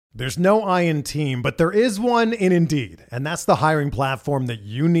There's no I in team, but there is one in Indeed, and that's the hiring platform that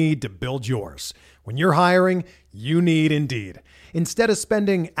you need to build yours. When you're hiring, you need Indeed. Instead of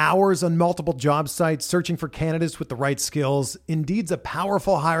spending hours on multiple job sites searching for candidates with the right skills, Indeed's a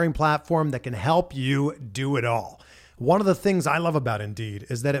powerful hiring platform that can help you do it all. One of the things I love about Indeed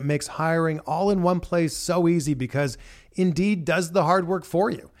is that it makes hiring all in one place so easy because Indeed does the hard work for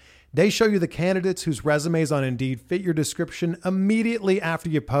you. They show you the candidates whose resumes on Indeed fit your description immediately after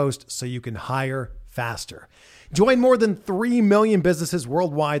you post so you can hire faster. Join more than 3 million businesses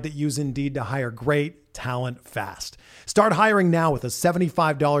worldwide that use Indeed to hire great talent fast. Start hiring now with a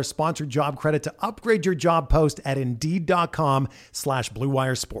 $75 sponsored job credit to upgrade your job post at Indeed.com/Blue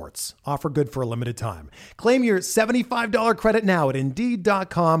Wire Sports. Offer good for a limited time. Claim your $75 credit now at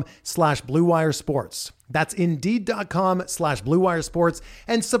Indeed.com/Blue Wire Sports. That's Indeed.com/Blue Wire Sports,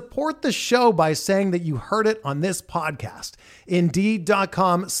 and support the show by saying that you heard it on this podcast.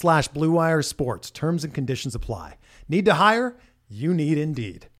 Indeed.com/Blue Wire Sports. Terms and conditions apply. Need to hire? You need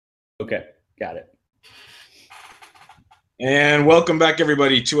Indeed. Okay, got it. And welcome back,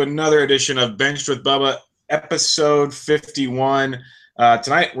 everybody, to another edition of Benched with Bubba, episode 51.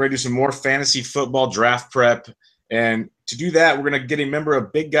 Tonight, we're going to do some more fantasy football draft prep. And to do that, we're going to get a member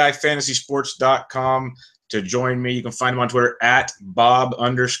of BigGuyFantasySports.com to join me. You can find him on Twitter at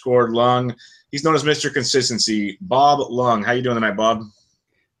Bob_Lung. He's known as Mr. Consistency. Bob Lung. How you doing tonight, Bob?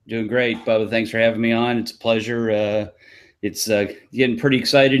 Doing great, Bubba. Thanks for having me on. It's a pleasure. It's getting pretty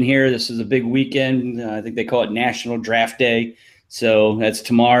exciting here. This is a big weekend. I think they call it National Draft Day. So that's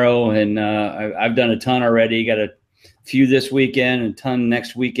tomorrow, and I've done a ton already. Got a few this weekend and a ton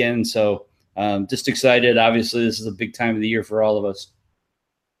next weekend. So just excited. Obviously, this is a big time of the year for all of us.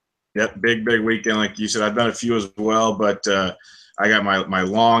 Yep, big weekend. Like you said, I've done a few as well, but I got my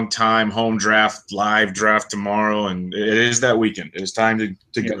long-time home draft, live draft tomorrow, and it is that weekend. It's time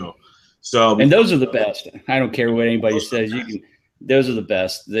to go. So, and those are the best. I don't care what anybody says. Those are the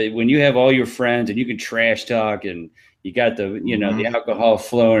best. When you have all your friends and you can trash talk, and you got the the alcohol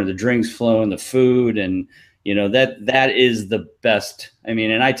flowing, the drinks flowing, the food, and that is the best. I mean,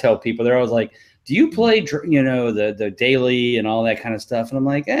 and I tell people, they're always like, "Do you play the daily and all that kind of stuff?" And I'm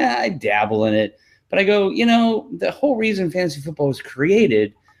like, I dabble in it, but I go, the whole reason fantasy football was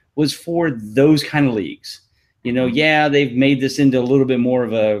created was for those kind of leagues. They've made this into a little bit more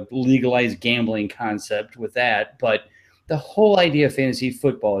of a legalized gambling concept with that, but the whole idea of fantasy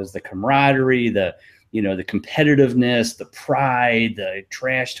football is the camaraderie, the competitiveness, the pride, the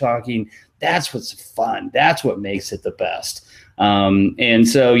trash talking. That's what's fun. That's what makes it the best. And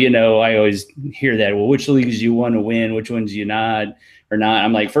so, I always hear that, well, which leagues do you want to win? Which ones do you not or not?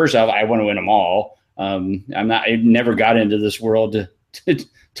 I'm like, first off, I want to win them all. I never got into this world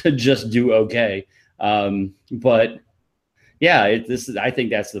to just do okay. But yeah, I think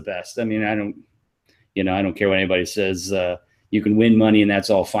that's the best. I mean, I don't care what anybody says. You can win money and that's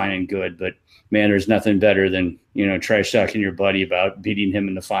all fine and good, but man, there's nothing better than, trash talking your buddy about beating him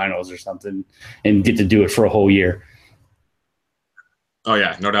in the finals or something and get to do it for a whole year. Oh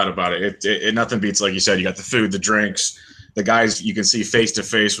yeah, no doubt about it. It nothing beats, like you said, you got the food, the drinks, the guys you can see face to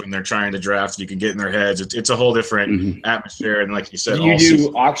face when they're trying to draft. You can get in their heads. It's a whole different atmosphere. And like you said, do you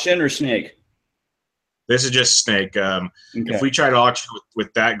do auction or snake? This is just snake. Okay. If we try to auction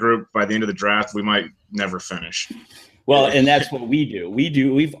with that group by the end of the draft, we might never finish. Well, and that's what we do.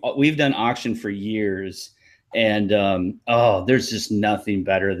 We've done auction for years, and there's just nothing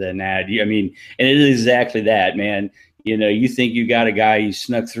better than that. I mean, and it is exactly that, man. You think you got a guy you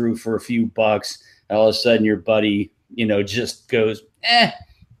snuck through for a few bucks, and all of a sudden your buddy, just goes, how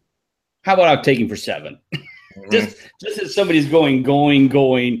about I'll take him for 7? just as somebody's going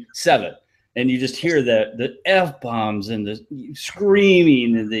 7. And you just hear the F-bombs and the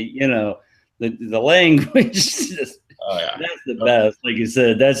screaming and the language. That's the best. Like you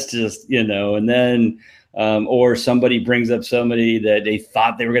said, that's just, and then or somebody brings up somebody that they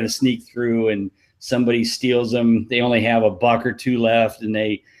thought they were going to sneak through and somebody steals them. They only have $1 or $2 left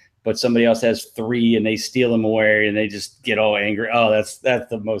but somebody else has 3 and they steal them away and they just get all angry. Oh, that's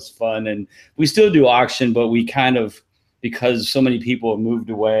the most fun. And we still do auction, but we kind of, because so many people have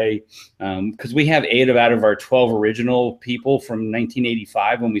moved away, because we have 8 out of our 12 original people from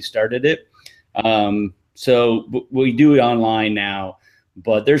 1985 when we started it. So we do it online now,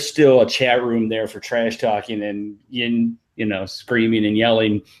 but there's still a chat room there for trash talking and, screaming and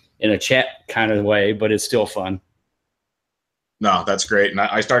yelling in a chat kind of way, but it's still fun. No, that's great. And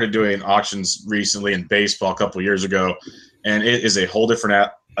I started doing auctions recently in baseball a couple of years ago, and it is a whole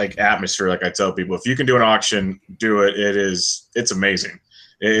different atmosphere. Like I tell people, if you can do an auction, do it. It's amazing.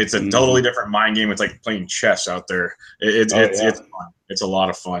 It's a totally different mind game. It's like playing chess out there. It's fun. It's a lot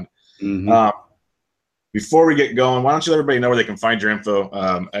of fun. Before we get going, why don't you let everybody know where they can find your info,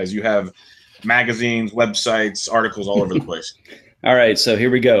 as you have magazines, websites, articles all over the place. All right, so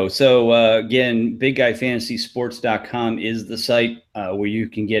here we go. So again, BigGuyFantasySports.com is the site where you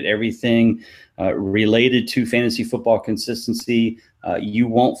can get everything related to fantasy football consistency. You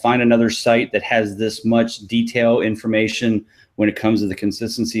won't find another site that has this much detail information when it comes to the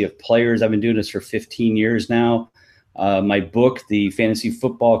consistency of players. I've been doing this for 15 years now. My book, The Fantasy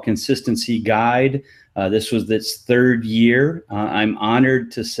Football Consistency Guide, this was its third year. I'm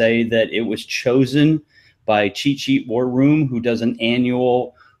honored to say that it was chosen by Cheat Sheet War Room, who does an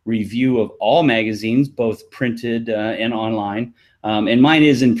annual review of all magazines, both printed and online. And mine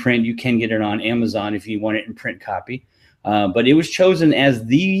is in print. You can get it on Amazon if you want it in print copy. But it was chosen as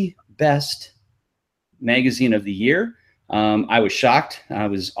the best magazine of the year. I was shocked. I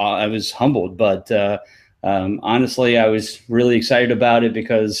was humbled, but honestly, I was really excited about it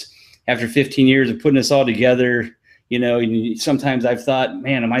because after 15 years of putting this all together, you know, sometimes I've thought,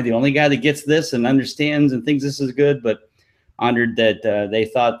 man, am I the only guy that gets this and understands and thinks this is good? But honored that they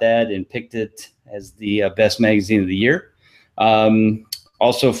thought that and picked it as the best magazine of the year.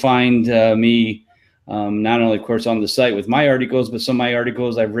 Also find me not only, of course, on the site with my articles, but some of my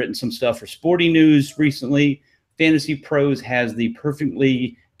articles, I've written some stuff for Sporting News recently. Fantasy Pros has the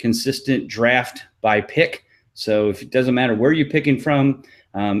perfectly consistent draft by pick. So if it doesn't matter where you're picking from,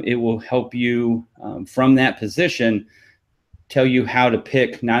 it will help you from that position, tell you how to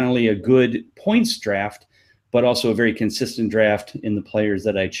pick not only a good points draft, but also a very consistent draft in the players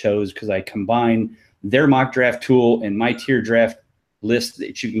that I chose, because I combine their mock draft tool and my tier draft list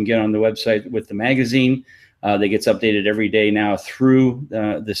that you can get on the website with the magazine. That gets updated every day now through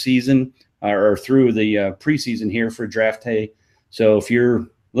the season or through the preseason here for draft day. So if you're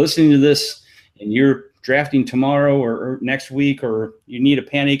listening to this and you're drafting tomorrow or next week, or you need a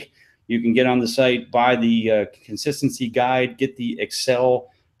panic, you can get on the site, buy the consistency guide, get the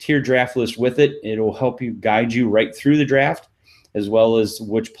Excel tier draft list with it. It'll help you guide you right through the draft, as well as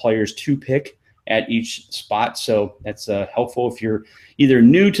which players to pick at each spot. So that's helpful if you're either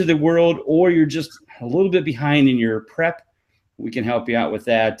new to the world or you're just a little bit behind in your prep. We can help you out with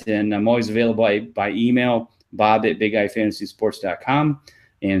that. And I'm always available by email, bob@BigGuyFantasySports.com.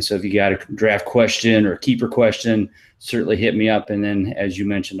 And so if you got a draft question or keeper question, certainly hit me up. And then, as you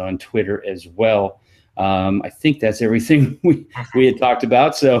mentioned, on Twitter as well. I think that's everything we had talked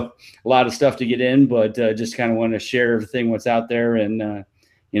about. So a lot of stuff to get in, but just kind of want to share everything what's out there. And,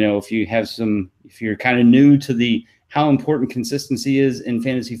 you know, if you're kind of new to how important consistency is in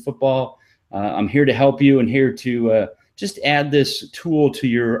fantasy football, I'm here to help you and here to just add this tool to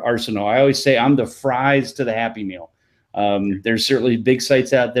your arsenal. I always say I'm the fries to the Happy Meal. There's certainly big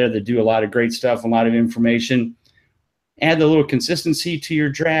sites out there that do a lot of great stuff, a lot of information. Add a little consistency to your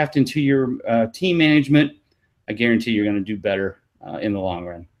draft and to your team management. I guarantee you're going to do better in the long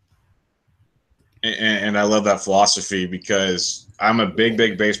run. And I love that philosophy because I'm a big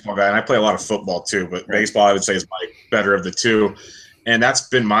baseball guy, and I play a lot of football too, but baseball I would say is my better of the two. And that's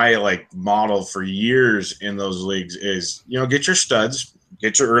been my model for years in those leagues is, you know, get your studs,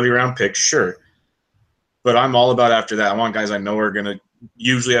 get your early round picks, sure. But I'm all about after that. I want guys I know are going to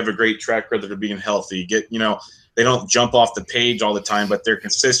usually have a great track record of being healthy. They don't jump off the page all the time, but they're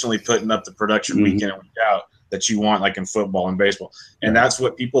consistently putting up the production week in and week out that you want, like in football and baseball. And that's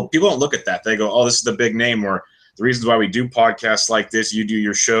what people don't look at that. They go, oh, this is the big name. Or the reasons why we do podcasts like this, you do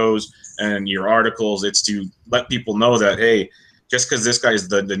your shows and your articles, it's to let people know that, hey, just because this guy's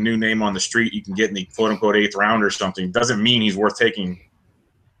the new name on the street you can get in the quote-unquote 8th round or something doesn't mean he's worth taking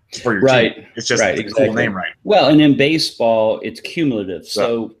for your team. It's just a cool name, right? Well, and in baseball, it's cumulative.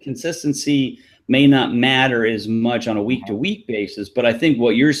 So consistency may not matter as much on a week-to-week basis, but I think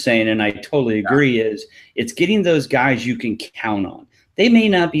what you're saying, and I totally agree, is it's getting those guys you can count on. They may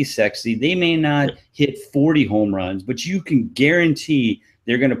not be sexy. They may not hit 40 home runs, but you can guarantee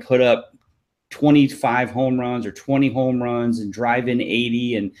they're going to put up 25 home runs or 20 home runs and drive in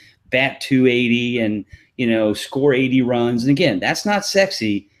 80 and bat 280 and, you know, score 80 runs. And again, that's not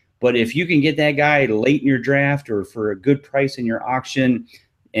sexy, but if you can get that guy late in your draft or for a good price in your auction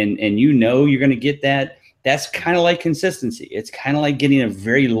and you know you're going to get that, that's kind of like consistency. It's kind of like getting a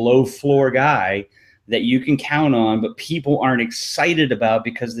very low floor guy that you can count on, but people aren't excited about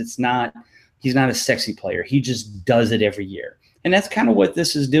because he's not a sexy player. He just does it every year. And that's kind of what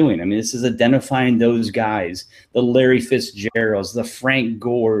this is doing. I mean, this is identifying those guys, the Larry Fitzgeralds, the Frank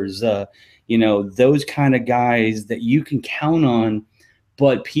Gores, those kind of guys that you can count on,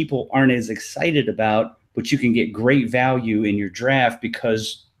 but people aren't as excited about but you can get great value in your draft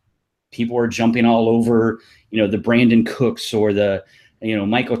because people are jumping all over, the Brandon Cooks or the,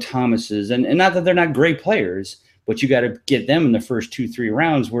 Michael Thomases. And not that they're not great players, but you got to get them in the first 2-3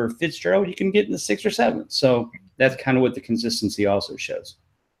 rounds, where Fitzgerald, you can get in the 6th or 7th. So that's kind of what the consistency also shows.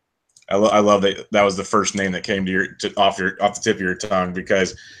 I love that was the first name that came off the tip of your tongue,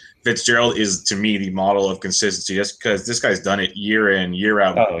 because Fitzgerald is, to me, the model of consistency, just because this guy's done it year in, year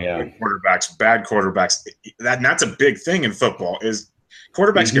out. Oh, yeah. Bad quarterbacks. That's a big thing in football, is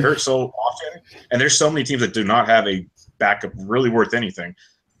quarterbacks get hurt so often, and there's so many teams that do not have a backup really worth anything.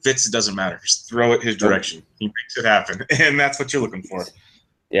 Fitz, it doesn't matter. Just throw it his direction. He makes it happen, and that's what you're looking for.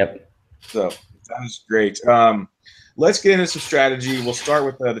 Yep. So that was great. Let's get into some strategy. We'll start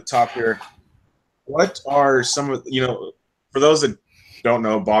with the top here. What are some of, for those that don't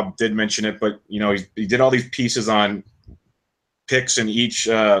know, Bob did mention it, but, he did all these pieces on picks in each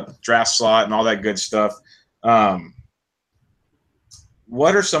draft slot and all that good stuff.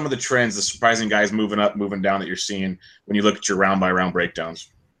 What are some of the trends, the surprising guys moving up, moving down that you're seeing when you look at your round-by-round breakdowns?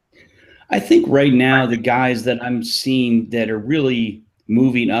 I think right now the guys that I'm seeing that are really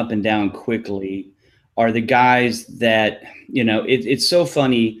moving up and down quickly are the guys that, it's so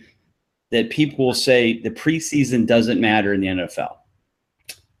funny that people will say the preseason doesn't matter in the NFL.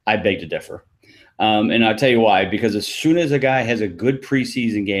 I beg to differ. And I'll tell you why, because as soon as a guy has a good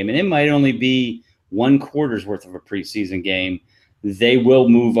preseason game, and it might only be 1 quarter's worth of a preseason game, they will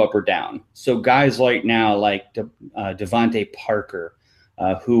move up or down. So guys like Devontae Parker,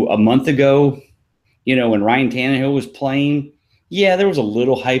 who a month ago, when Ryan Tannehill was playing, there was a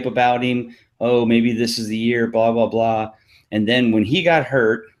little hype about him. Oh, maybe this is the year, blah, blah, blah. And then when he got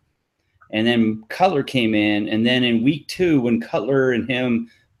hurt, and then Cutler came in, and then in week 2, when Cutler and him,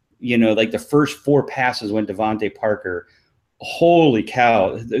 the first 4 passes went Devontae Parker, holy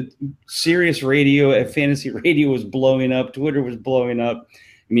cow, the Sirius radio, fantasy radio was blowing up. Twitter was blowing up.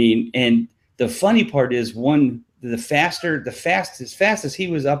 I mean, and the funny part is as fast as he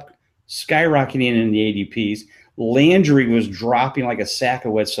was up, skyrocketing in the ADPs, Landry was dropping like a sack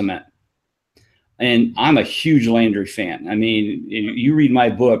of wet cement. And I'm a huge Landry fan. I mean, you read my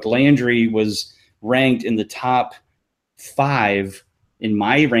book, Landry was ranked in the top 5 in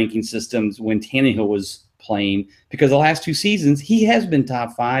my ranking systems when Tannehill was playing, because the last 2 seasons he has been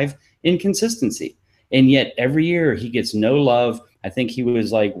top 5 in consistency, and yet every year he gets no love. I think he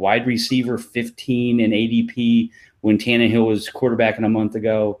was like wide receiver 15 in ADP when Tannehill was quarterbacking a month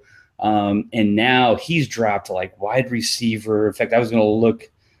ago, and now he's dropped to like wide receiver. In fact, I was going to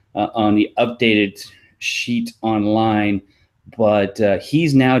look on the updated sheet online, but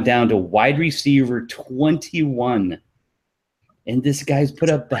he's now down to wide receiver 21. And this guy's put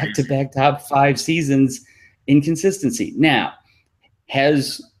up back-to-back top 5 seasons in consistency. Now,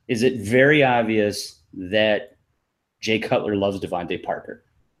 is it very obvious that Jay Cutler loves Devontae Parker?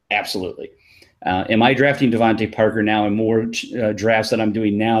 Absolutely. Am I drafting Devontae Parker now in more drafts that I'm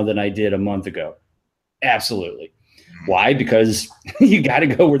doing now than I did a month ago? Absolutely. Why? Because you got to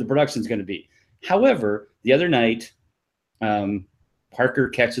go where the production is going to be. However, the other night, Parker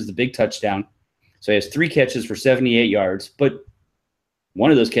catches the big touchdown. So he has 3 catches for 78 yards, but one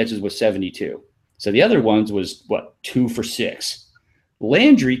of those catches was 72. So the other ones was, 2 for 6.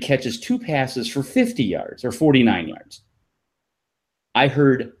 Landry catches 2 passes for 50 yards or 49 yards. I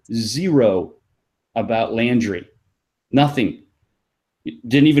heard 0 about Landry. Nothing.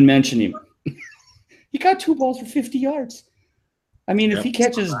 Didn't even mention him. He got 2 balls for 50 yards. I mean, if he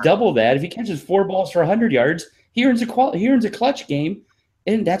catches double that, if he catches 4 balls for 100 yards, he earns a clutch game,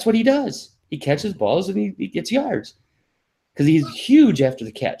 and that's what he does. He catches balls and he gets yards because he's huge after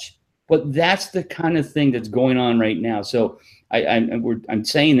the catch. But that's the kind of thing that's going on right now. So I'm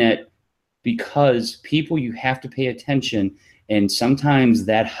saying that because people, you have to pay attention, and sometimes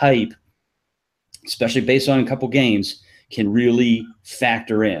that hype, especially based on a couple games, can really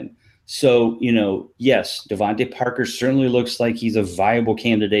factor in. So, yes, Devontae Parker certainly looks like he's a viable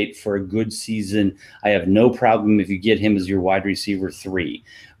candidate for a good season. I have no problem if you get him as your wide receiver 3.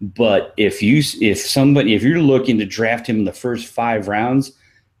 But if you're looking to draft him in the first 5 rounds,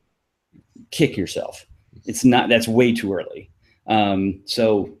 kick yourself. That's way too early.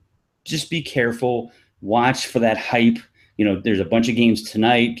 So just be careful. Watch for that hype. There's a bunch of games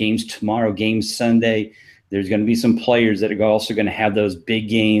tonight, games tomorrow, games Sunday. There's going to be some players that are also going to have those big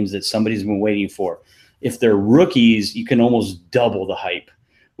games that somebody's been waiting for. If they're rookies, you can almost double the hype,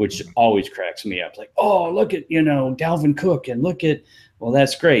 which always cracks me up. Like, oh, look at, Dalvin Cook, and well,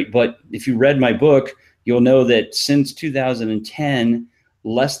 that's great. But if you read my book, you'll know that since 2010,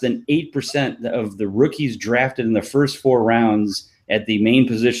 less than 8% of the rookies drafted in the first 4 rounds at the main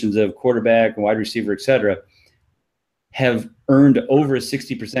positions of quarterback and wide receiver, et cetera, have earned over a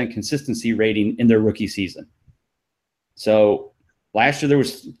 60% consistency rating in their rookie season. So last year there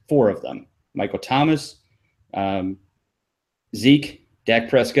was 4 of them: Michael Thomas, Zeke, Dak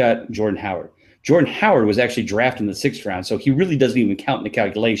Prescott, Jordan Howard. Jordan Howard was actually drafted in the 6th round, so he really doesn't even count in the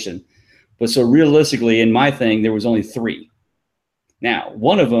calculation. But so realistically, in my thing, there was only 3. Now,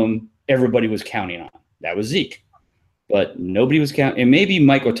 one of them everybody was counting on. That was Zeke. But nobody was counting. And maybe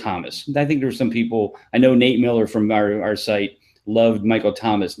Michael Thomas. I think there were some people. I know Nate Miller from our site loved Michael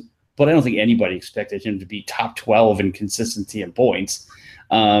Thomas, but I don't think anybody expected him to be top 12 in consistency and points.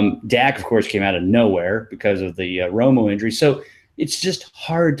 Dak, of course, came out of nowhere because of the Romo injury. So it's just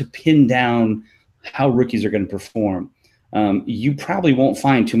hard to pin down how rookies are going to perform. You probably won't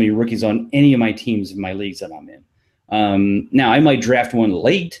find too many rookies on any of my teams in my leagues that I'm in. Now, I might draft one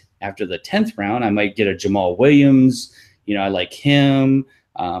late after the 10th round. I might get a Jamal Williams. I like him.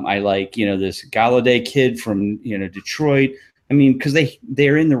 I like, this Galladay kid from, Detroit. I mean, because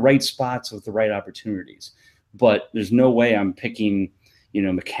they're in the right spots with the right opportunities. But there's no way I'm picking,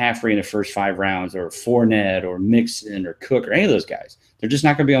 McCaffrey in the first 5 rounds, or Fournette or Mixon or Cook or any of those guys. They're just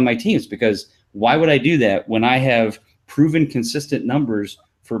not going to be on my teams, because why would I do that when I have proven consistent numbers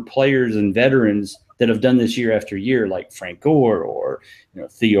for players and veterans that have done this year after year, like Frank Gore or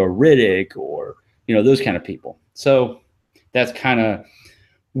Theo Riddick or those kind of people. So that's kind of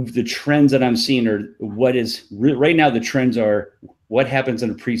the trends that I'm seeing, or what is right now. The trends are what happens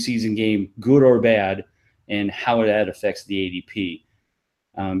in a preseason game, good or bad, and how that affects the ADP.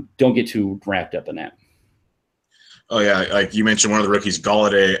 Don't get too wrapped up in that. Oh, yeah. Like you mentioned, one of the rookies,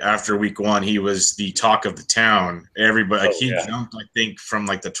 Galladay, after week 1, he was the talk of the town. Everybody, he jumped, I think, from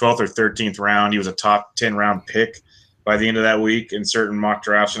like the 12th or 13th round. He was a top 10 round pick by the end of that week in certain mock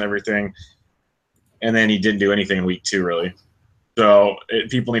drafts and everything. And then he didn't do anything in week 2, really. So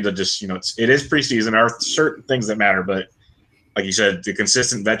people need to just, it is preseason. There are certain things that matter, but like you said, the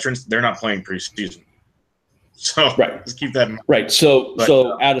consistent veterans, they're not playing preseason. So let's keep that in mind. Right. So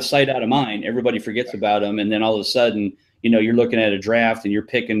out of sight, out of mind, everybody forgets about them. And then all of a sudden, you're looking at a draft and you're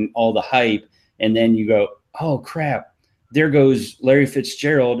picking all the hype. And then you go, oh, crap, there goes Larry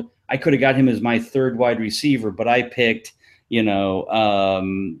Fitzgerald. I could have got him as my 3rd wide receiver, but I picked,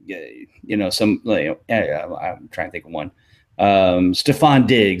 I'm trying to think of one. Stephon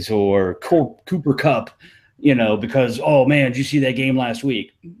Diggs or Cooper Kupp, because, oh, man, did you see that game last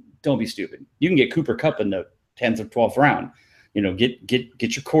week? Don't be stupid. You can get Cooper Kupp in the 10th or 12th round.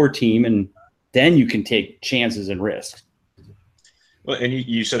 Get your core team, and then you can take chances and risks. Well, and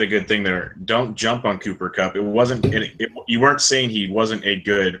you said a good thing there. Don't jump on Cooper Kupp. It wasn't. You weren't saying he wasn't a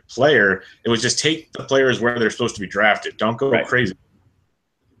good player. It was just take the players where they're supposed to be drafted. Don't go crazy.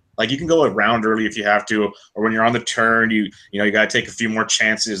 Like, you can go a round early if you have to, or when you're on the turn, you got to take a few more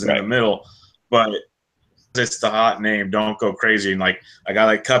chances in the middle. But it's the hot name. Don't go crazy. And like a guy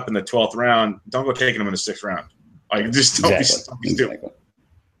like Kupp in the 12th round, don't go taking him in the 6th round. Like, just don't be stupid.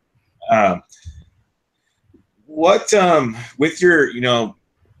 What with your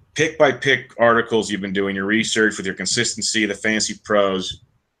pick by pick articles you've been doing, your research with your consistency, the fantasy pros.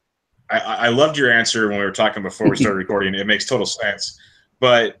 I loved your answer when we were talking before we started recording. It makes total sense.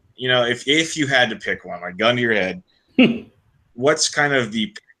 But if you had to pick one, like gun to your head, what's kind of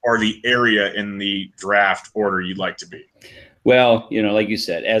the area in the draft order you'd like to be? Well, like you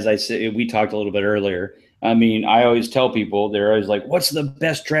said, as I said, we talked a little bit earlier. I mean, I always tell people, they're always like, what's the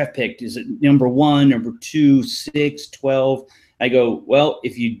best draft pick? Is it number 1, number 2, 6, 12? I go, well,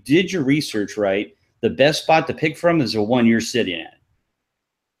 if you did your research right, the best spot to pick from is the one you're sitting at.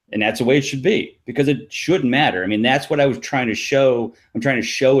 And that's the way it should be, because it shouldn't matter. I mean, that's what I was trying to show. I'm trying to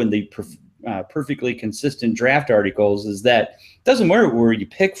show in the perfectly consistent draft articles is that it doesn't matter where you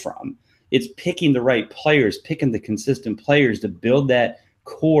pick from. It's picking the right players, picking the consistent players to build that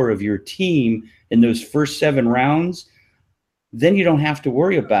core of your team in those first 7 rounds. Then you don't have to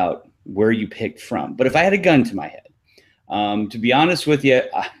worry about where you picked from. But if I had a gun to my head, to be honest with you,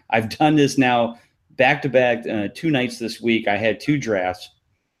 I've done this now back-to-back 2 nights this week. I had 2 drafts.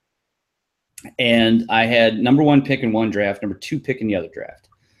 And I had number 1 pick in one draft, number 2 pick in the other draft.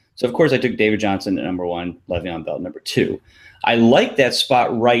 So, of course, I took David Johnson at number 1, Le'Veon Bell number 2. I like that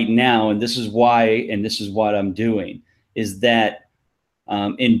spot right now, and this is why, and this is what I'm doing, is that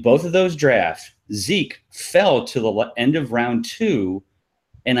in both of those drafts, Zeke fell to the end of round 2,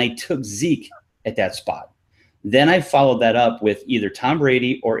 and I took Zeke at that spot. Then I followed that up with either Tom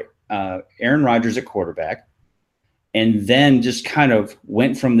Brady or Aaron Rodgers at quarterback, and then just kind of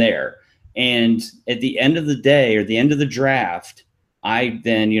went from there. And at the end of the day, or the end of the draft, I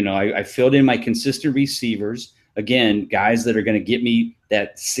then, I filled in my consistent receivers. again, guys that are going to get me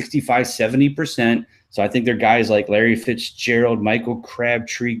that 65, 70%. So I think they're guys like Larry Fitzgerald, Michael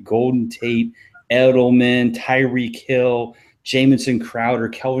Crabtree, Golden Tate, Edelman, Tyreek Hill, Jamison Crowder,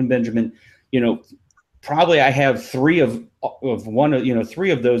 Kelvin Benjamin. Probably I have three of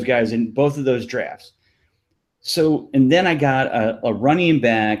those guys in both of those drafts. So, and then I got a running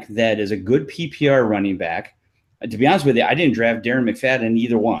back that is a good PPR running back. To be honest with you, I didn't draft Darren McFadden in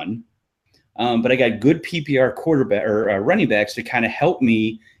either one, but I got good PPR quarterback or running backs to kind of help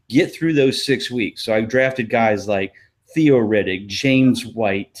me get through those 6 weeks. So I drafted guys like Theo Riddick, James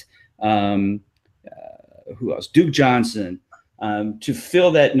White, who else? Duke Johnson, to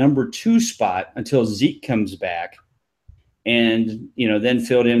fill that number 2 spot until Zeke comes back. And, then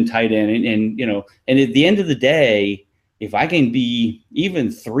filled in tight end. And at the end of the day, if I can be even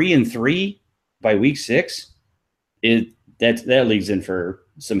 3-3 by week 6, that leads in for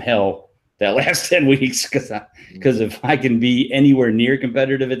some hell that last 10 weeks. Because if I can be anywhere near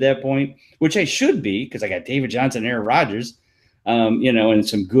competitive at that point, which I should be, because I got David Johnson, Aaron Rodgers, and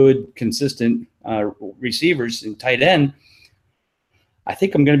some good, consistent receivers and tight end, I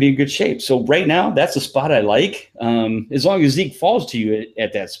think I'm going to be in good shape. So right now, that's a spot I like, as long as Zeke falls to you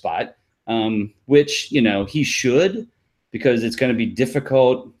at that spot, which, he should, because it's going to be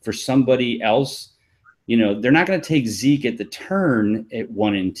difficult for somebody else. They're not going to take Zeke at the turn at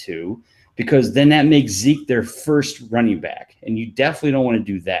 1 and 2, because then that makes Zeke their first running back, and you definitely don't want to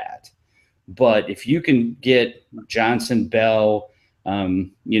do that. But if you can get Johnson, Bell,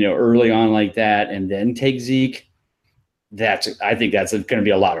 early on like that, and then take Zeke, I think that's going to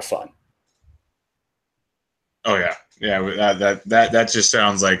be a lot of fun. Oh yeah. That just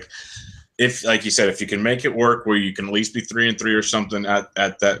sounds like, if, like you said, if you can make it work where you can at least be 3-3 or something at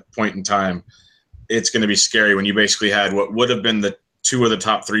that point in time, it's going to be scary when you basically had what would have been the 2 of the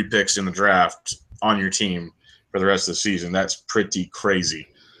top 3 picks in the draft on your team for the rest of the season. That's pretty crazy.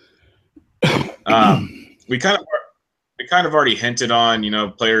 We kind of already hinted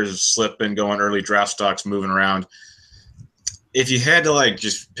on, players slipping, going early, draft stocks moving around. If you had to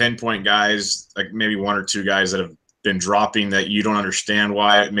just pinpoint guys, like maybe 1 or 2 guys that have been dropping that you don't understand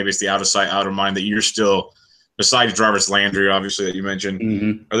why, maybe it's the out of sight, out of mind, that you're still, besides Jarvis Landry, obviously, that you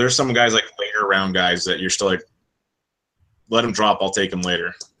mentioned, are there some guys like later round guys that you're still like, let him drop, I'll take him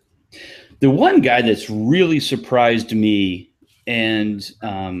later? The one guy that's really surprised me is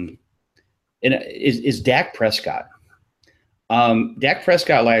Dak Prescott. Dak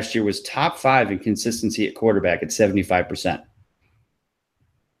Prescott last year was top 5 in consistency at quarterback at 75%.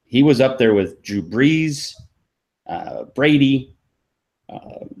 He was up there with Drew Brees, Brady,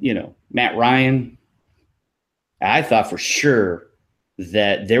 Matt Ryan. I thought for sure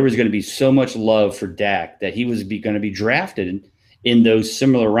that there was going to be so much love for Dak that he was going to be drafted in those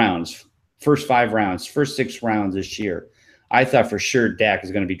similar rounds, first 5 rounds, first 6 rounds this year. I thought for sure Dak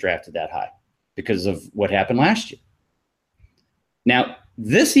is going to be drafted that high because of what happened last year. Now,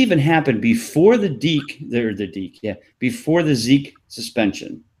 this even happened before before the Zeke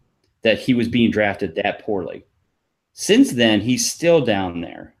suspension, that he was being drafted that poorly. Since then, he's still down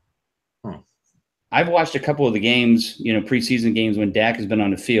there. I've watched a couple of the games, preseason games when Dak has been on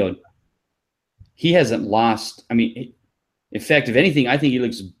the field. He hasn't lost. I mean, in fact, if anything, I think he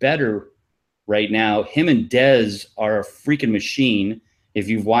looks better right now. Him and Dez are a freaking machine. If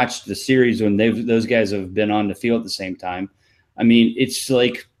you've watched the series when those guys have been on the field at the same time, I mean, it's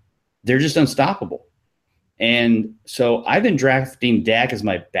like they're just unstoppable. And so I've been drafting Dak as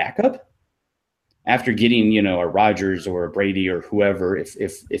my backup after getting, a Rodgers or a Brady or whoever,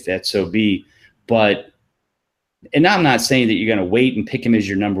 if that so be. But, and I'm not saying that you're going to wait and pick him as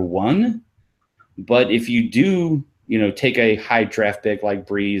your number 1, but if you do, take a high draft pick like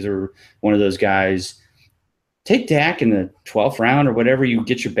Breeze or one of those guys, take Dak in the 12th round or whatever, you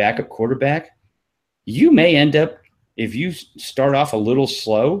get your backup quarterback. You may end up, if you start off a little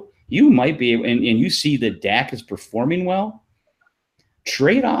slow, you might be able, and you see that Dak is performing well,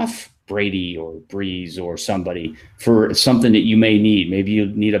 trade off Brady or Breeze or somebody for something that you may need. Maybe you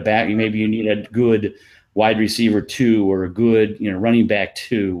need a back, maybe you need a good wide receiver 2 or a good, running back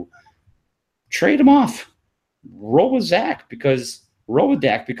 2. Trade them off. Roll with Dak because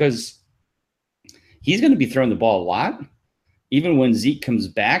he's going to be throwing the ball a lot. Even when Zeke comes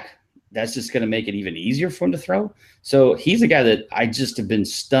back, that's just going to make it even easier for him to throw. So he's a guy that I just have been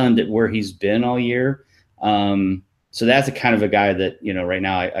stunned at where he's been all year. So that's the kind of a guy that, right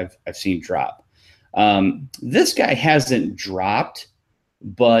now I've seen drop. This guy hasn't dropped,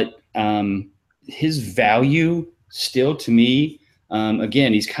 but his value still to me,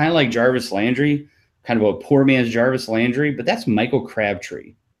 again, he's kind of like Jarvis Landry, kind of a poor man's Jarvis Landry, but that's Michael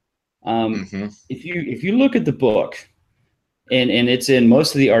Crabtree. If you look at the book, and it's in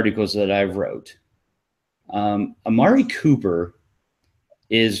most of the articles that I've wrote, Amari Cooper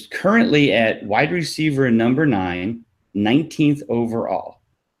is currently at wide receiver number 9, 19th overall.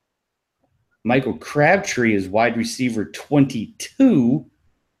 Michael Crabtree is wide receiver 22,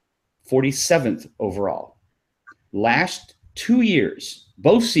 47th overall. Last 2 years,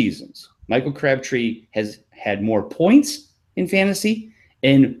 both seasons, Michael Crabtree has had more points in fantasy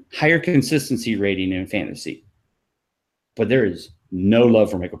and higher consistency rating in fantasy. But there is no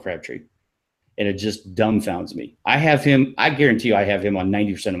love for Michael Crabtree. And it just dumbfounds me. I guarantee you I have him on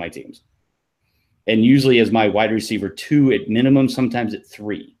 90% of my teams. And usually as my wide receiver 2 at minimum, sometimes at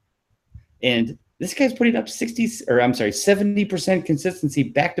 3. And this guy's putting up 70% consistency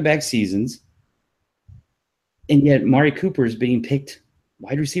back-to-back seasons. And yet Mari Cooper is being picked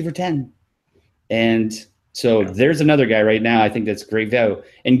wide receiver 10. And so there's another guy right now I think that's great value.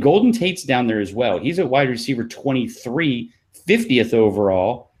 And Golden Tate's down there as well. He's at wide receiver 23, 50th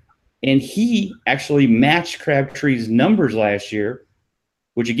overall. And he actually matched Crabtree's numbers last year,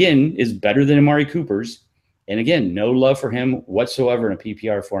 which, again, is better than Amari Cooper's. And, again, no love for him whatsoever in a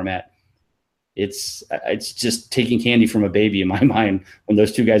PPR format. It's just taking candy from a baby in my mind when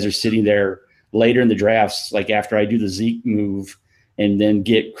those two guys are sitting there later in the drafts, like after I do the Zeke move and then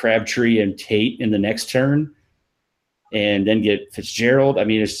get Crabtree and Tate in the next turn and then get Fitzgerald. I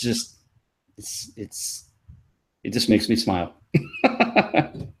mean, it just makes me smile.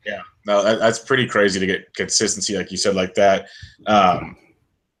 Yeah, no, that's pretty crazy to get consistency, like you said, like that.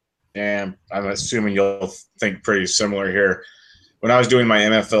 And I'm assuming you'll think pretty similar here. When I was doing my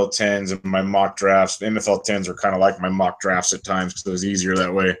NFL 10s and my mock drafts, the NFL 10s were kind of like my mock drafts at times because it was easier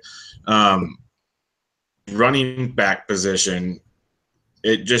that way. Running back position,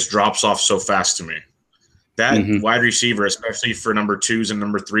 it just drops off so fast to me. That wide receiver, especially for number 2s and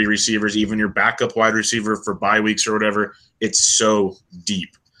number 3 receivers, even your backup wide receiver for bye weeks or whatever, it's so deep.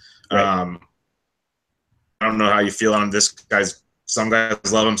 Right. I don't know how you feel on this guy's. Some guys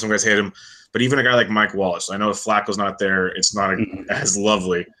love him, some guys hate him. But even a guy like Mike Wallace, I know if Flacco's not there, it's not as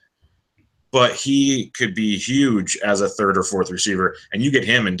lovely. But he could be huge as a 3rd or 4th receiver, and you get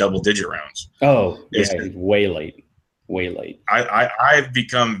him in double-digit rounds. Oh, yeah, way late. Way late. I've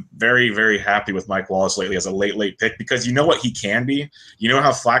become very, very happy with Mike Wallace lately as a late pick because you know what he can be. You know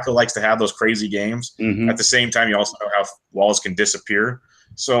how Flacco likes to have those crazy games. At the same time, you also know how Wallace can disappear.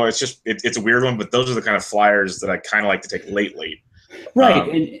 So it's just it's a weird one, but those are the kind of flyers that I kind of like to take late.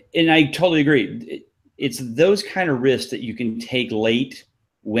 Right, and I totally agree. It's those kind of risks that you can take late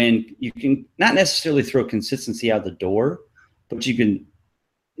when you can not necessarily throw consistency out the door, but you can.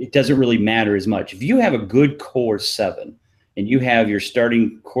 It doesn't really matter as much. If you have a good core 7 and you have your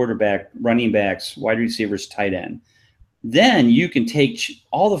starting quarterback, running backs, wide receivers, tight end, then you can take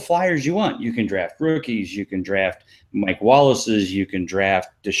all the flyers you want. You can draft rookies. You can draft Mike Wallace's. You can draft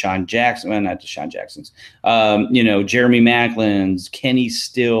Deshaun Jackson. Well, not Deshaun Jackson's. Jeremy Macklin's, Kenny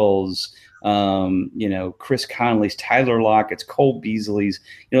Stills, Chris Conley's, Tyler Lockett's, Cole Beasley's.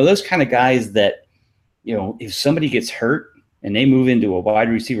 Those kind of guys that, if somebody gets hurt and they move into a wide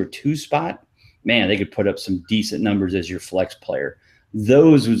receiver 2 spot, man, they could put up some decent numbers as your flex player.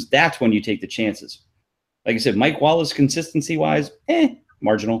 That's when you take the chances. Like I said, Mike Wallace, consistency-wise,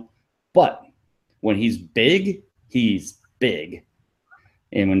 marginal. But when he's big, he's big.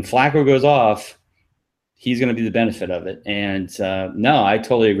 And when Flacco goes off, he's going to be the benefit of it. And, no, I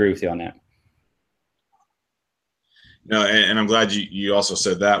totally agree with you on that. No, and I'm glad you also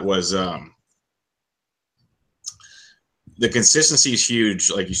said that was the consistency is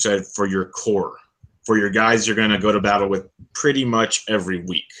huge, like you said, for your core. For your guys you're going to go to battle with pretty much every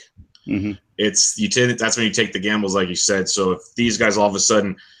week. That's when you take the gambles, like you said. So if these guys all of a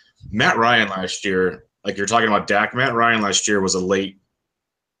sudden, Matt Ryan last year, like you're talking about Dak, Matt Ryan last year was a late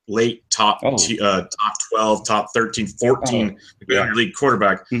top 12, top 13, 14 league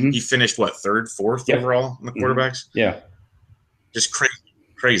quarterback. He finished 3rd, 4th overall in the quarterbacks. Yeah, just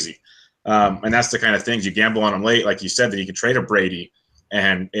crazy. And that's the kind of things you gamble on them late, like you said, that you can trade a Brady,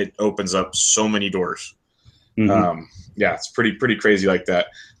 and it opens up so many doors. It's pretty crazy like that.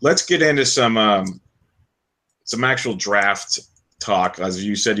 Let's get into some actual draft talk. As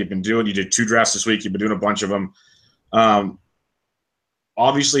you said, you did 2 drafts this week. You've been doing a bunch of them.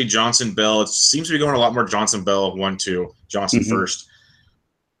 Obviously, Johnson Bell. It seems to be going a lot more Johnson Bell 1-2, Johnson first.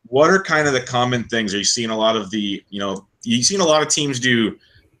 What are kind of the common things? Are you seeing a lot of you've seen a lot of teams do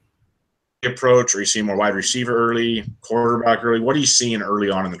approach, or you see more wide receiver early, quarterback early? What are you seeing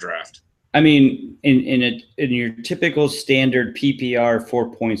early on in the draft? I mean, in your typical standard PPR,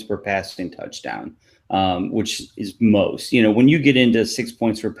 4 points per passing touchdown. which is most. When you get into 6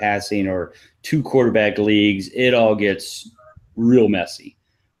 points for passing or 2 quarterback leagues, it all gets real messy.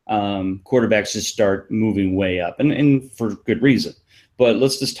 Quarterbacks just start moving way up, and for good reason. But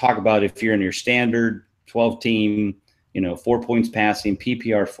let's just talk about if you're in your standard 12-team, 4 points passing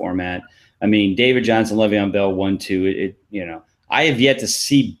PPR format. I mean, David Johnson, Le'Veon Bell 1-2. I have yet to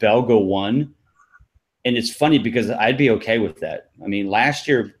see Bell go 1, and it's funny because I'd be okay with that. I mean, last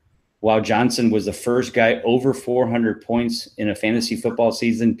year, while Johnson was the first guy over 400 points in a fantasy football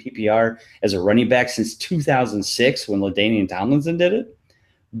season PPR as a running back since 2006 when LaDainian Tomlinson did it,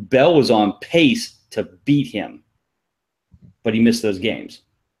 Bell was on pace to beat him, but he missed those games.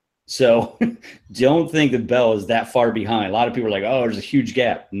 So don't think that Bell is that far behind. A lot of people are like, oh, there's a huge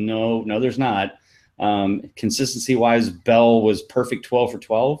gap. No, there's not. Consistency-wise, Bell was perfect 12 for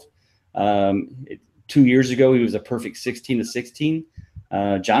 12. 2 years ago, he was a perfect 16 to 16.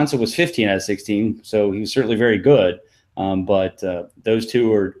 Johnson was 15 out of 16, so he was certainly very good. But those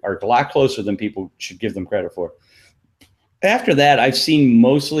two are a lot closer than people should give them credit for. After that, I've seen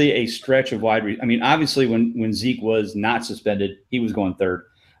mostly a stretch of I mean, obviously, when Zeke was not suspended, he was going third.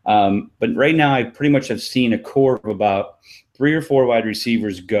 But right now, I pretty much have seen a core of about 3 or 4 wide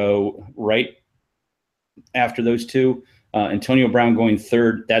receivers go right after those two. Antonio Brown going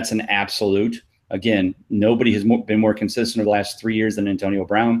third, that's an absolute. Again, nobody has been more consistent over the last 3 years than Antonio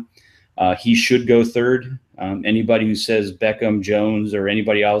Brown. He should go third. Anybody who says Beckham, Jones, or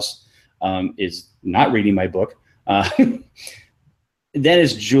anybody else is not reading my book. Then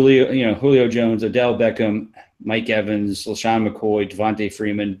it's Julio Jones, Odell Beckham, Mike Evans, LaShawn McCoy, Devontae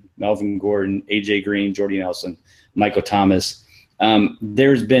Freeman, Melvin Gordon, AJ Green, Jordy Nelson, Michael Thomas.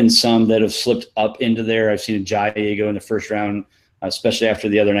 There's been some that have slipped up into there. I've seen Ajayi go in the first round, especially after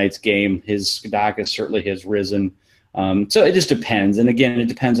the other night's game. His stock certainly has risen. So it just depends. And again, it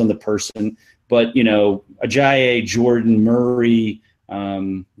depends on the person. But, Ajayi, Jordan, Murray,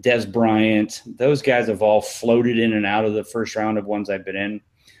 Des Bryant, those guys have all floated in and out of the first round of ones I've been in.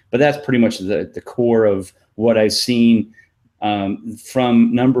 But that's pretty much the core of what I've seen.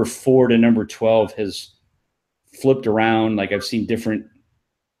 From number 4 to number 12 has flipped around. Like I've seen different,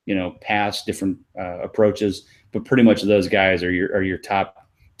 paths, different approaches, but pretty much those guys are your top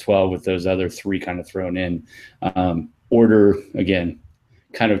 12 with those other 3 kind of thrown in. Order, again,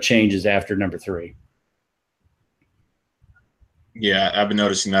 kind of changes after number 3. Yeah, I've been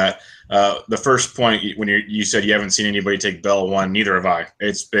noticing that. The first point when you said you haven't seen anybody take Bell 1, neither have I.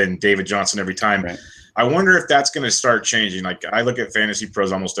 It's been David Johnson every time. Right. I wonder if that's going to start changing. Like I look at Fantasy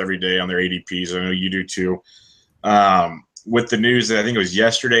Pros almost every day on their ADPs. I know you do too. With the news that I think it was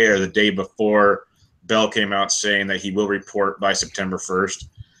yesterday or the day before, Bell came out saying that he will report by September 1st.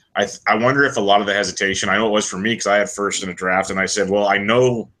 I wonder if a lot of the hesitation, I know it was for me because I had first in a draft, and I said, well, I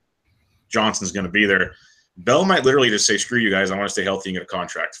know Johnson's going to be there. Bell might literally just say, screw you guys, I want to stay healthy and get a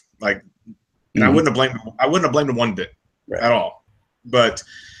contract. Like, and I wouldn't have blamed him one bit at all. But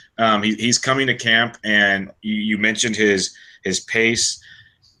he's coming to camp, and you mentioned his pace.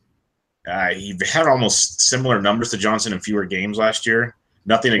 He had almost similar numbers to Johnson in fewer games last year.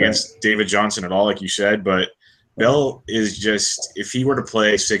 Nothing against David Johnson at all, like you said, but Bell is just, if he were to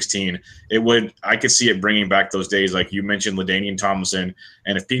play 16, I could see it bringing back those days. Like you mentioned, LaDainian Tomlinson.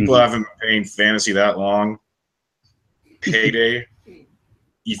 And if people haven't been playing fantasy that long, payday,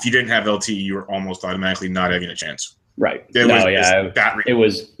 if you didn't have LT, you were almost automatically not having a chance. Right. It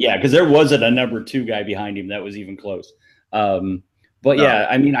was, because there wasn't a number 2 guy behind him that was even close. But yeah,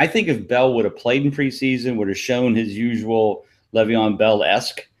 I mean, I think if Bell would have played in preseason, would have shown his usual Le'Veon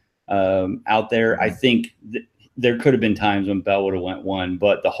Bell-esque out there, I think there could have been times when Bell would have went 1.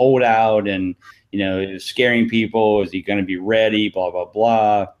 But the holdout and, scaring people, is he going to be ready, blah, blah,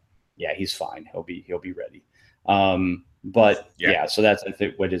 blah. Yeah, he's fine. He'll be ready. So that's, I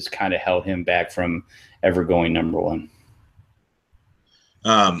think, what has kind of held him back from ever going number 1.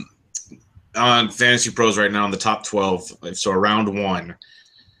 On Fantasy Pros right now in the top 12, so around 1,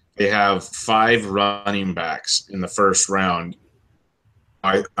 they have 5 running backs in the first round.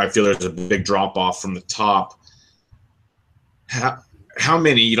 I feel there's a big drop off from the top. How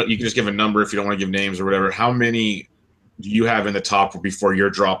many? You can just give a number if you don't want to give names or whatever. How many do you have in the top before your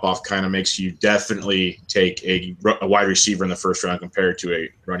drop off kind of makes you definitely take a wide receiver in the first round compared to a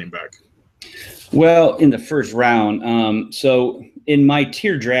running back? Well, in the first round, so in my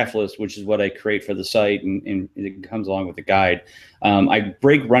tier draft list, which is what I create for the site, and it comes along with the guide, I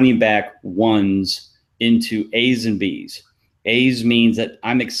break running back 1s into A's and B's. A's means that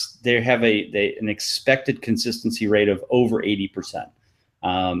they have an expected consistency rate of over 80%.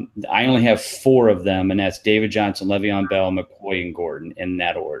 I only have 4 of them, and that's David Johnson, Le'Veon Bell, McCoy, and Gordon in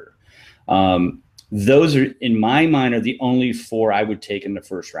that order. Those are, in my mind, are the only 4 I would take in the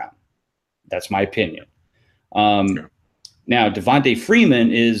first round. That's my opinion. Now, Devontae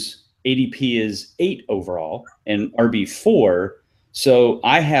Freeman is ADP is 8 overall and RB 4. So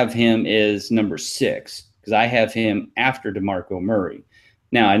I have him as number 6 because I have him after DeMarco Murray.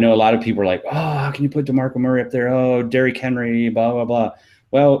 Now, I know a lot of people are like, oh, how can you put DeMarco Murray up there? Oh, Derrick Henry, blah, blah, blah.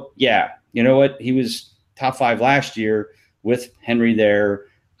 Well, yeah, you know what? He was top 5 last year with Henry there.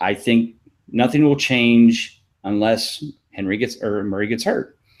 I think nothing will change unless Murray gets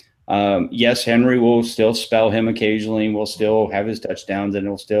hurt. Yes, Henry will still spell him occasionally. Will still have his touchdowns, and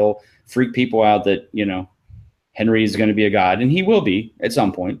he'll still freak people out that, you know, Henry is going to be a god, and he will be at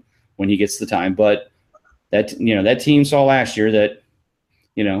some point when he gets the time. But that, you know, that team saw last year that,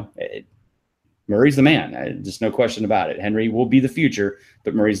 you know, Murray's the man. Just no question about it. Henry will be the future,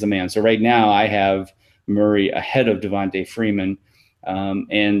 but Murray's the man. So right now I have Murray ahead of Devontae Freeman,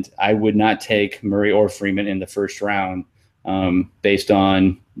 and I would not take Murray or Freeman in the first round based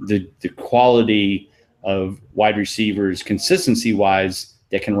on the quality of wide receivers consistency-wise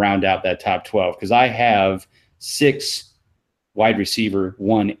that can round out that top 12. Because I have 6 wide receiver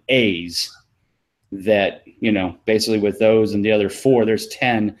 1As that, you know, basically with those and the other 4, there's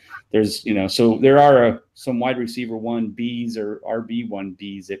 10. There's, you know, so there are some wide receiver 1Bs or RB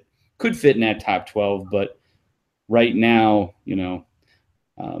 1Bs that could fit in that top 12. But right now, you know,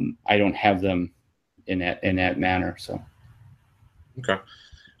 I don't have them in that manner. So. Okay.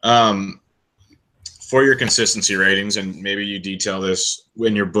 For your consistency ratings, and maybe you detail this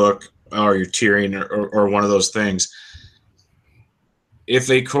in your book or your tiering or one of those things. If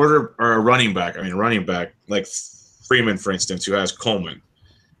a quarter or a running back like Freeman, for instance, who has Coleman,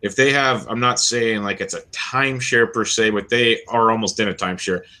 if they have, I'm not saying like it's a timeshare per se, but they are almost in a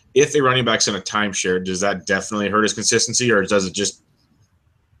timeshare. If a running back's in a timeshare, does that definitely hurt his consistency, or does it just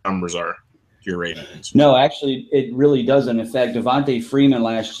numbers are your ratings? No, actually, it really doesn't. In fact, Devontae Freeman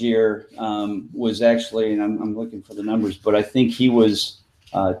last year was actually, and I'm looking for the numbers, but I think he was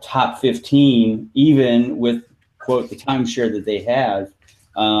top 15, even with, quote, the timeshare that they have.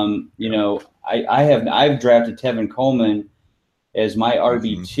 You know, I've drafted Tevin Coleman as my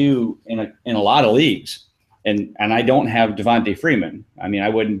RB2 in a lot of leagues, and I don't have Devontae Freeman. I mean, I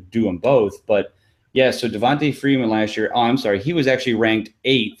wouldn't do them both, but yeah. So Devontae Freeman last year, he was actually ranked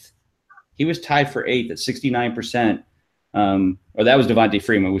 8th. He was tied for 8th at 69%. Or that was Devontae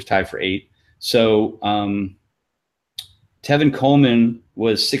Freeman, who was tied for 8th. So Tevin Coleman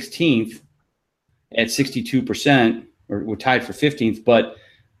was 16th at 62%, or tied for 15th. But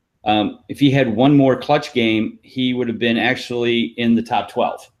if he had one more clutch game, he would have been actually in the top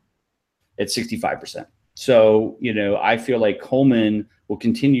 12 at 65%. So, you know, I feel like Coleman will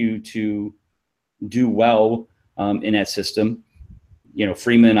continue to do well in that system. You know,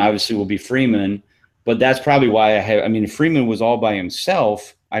 Freeman obviously will be Freeman, but that's probably why if Freeman was all by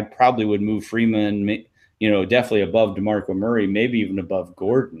himself, I probably would move Freeman, you know, definitely above DeMarco Murray, maybe even above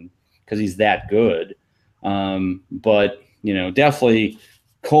Gordon, because he's that good. But, you know, definitely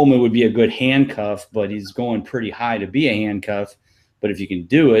Coleman would be a good handcuff, but he's going pretty high to be a handcuff. But if you can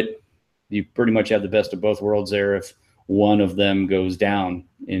do it, you pretty much have the best of both worlds there if one of them goes down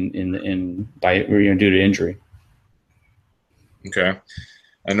due to injury. Okay.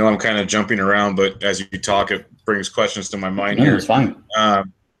 I know I'm kind of jumping around, but as you talk, it brings questions to my mind here. It's fine.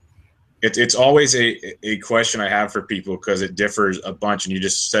 It's always a question I have for people because it differs a bunch, and you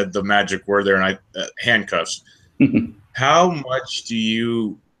just said the magic word there, and handcuffs. How much do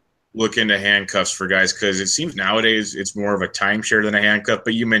you look into handcuffs for guys? Because it seems nowadays it's more of a timeshare than a handcuff,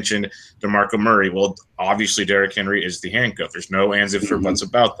 but you mentioned DeMarco Murray. Well, obviously Derrick Henry is the handcuff. There's no ands, ifs, or buts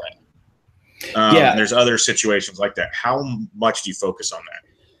about that. There's other situations like that. How much do you focus on that?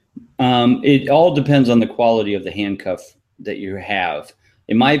 It all depends on the quality of the handcuff that you have.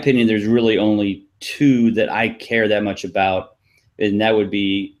 In my opinion, there's really only 2 that I care that much about, and that would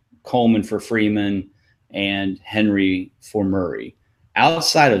be Coleman for Freeman and Henry for Murray.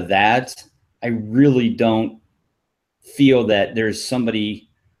 Outside of that, I really don't feel that there's somebody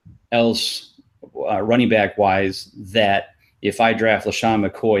else running back wise that if I draft LaShawn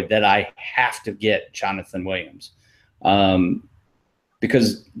McCoy, that I have to get Jonathan Williams,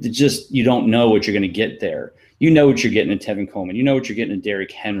 because you don't know what you're going to get there. You know what you're getting in Tevin Coleman. You know what you're getting in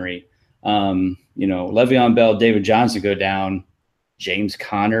Derrick Henry. You know, Le'Veon Bell, David Johnson go down, James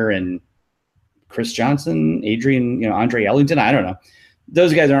Conner and Chris Johnson, Andre Ellington. I don't know.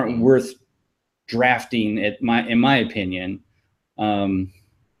 Those guys aren't worth drafting in my opinion. Now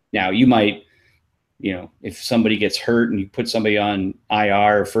you might, you know, if somebody gets hurt and you put somebody on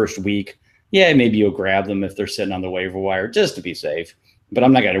IR first week, yeah, maybe you'll grab them if they're sitting on the waiver wire just to be safe. but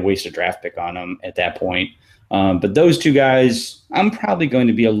I'm not going to waste a draft pick on them at that point. But those two guys, I'm probably going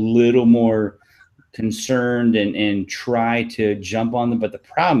to be a little more concerned and try to jump on them. But the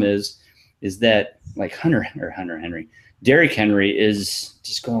problem is that like Derrick Henry is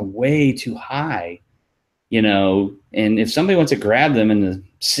just going way too high, and if somebody wants to grab them in the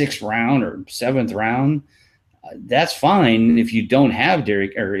 6th round or 7th round, that's fine if you don't have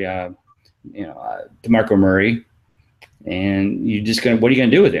Derrick or DeMarco Murray, and what are you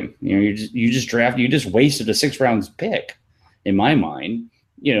gonna do with him? You just wasted a 6th round pick, in my mind.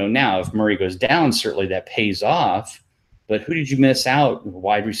 Now if Murray goes down, certainly that pays off. But who did you miss out?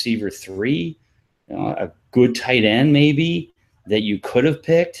 Wide receiver 3, a good tight end maybe that you could have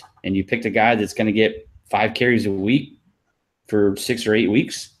picked, and you picked a guy that's going to get 5 carries a week for 6 or 8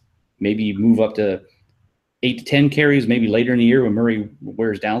 weeks. Maybe you move up to 8 to 10 carries maybe later in the year when Murray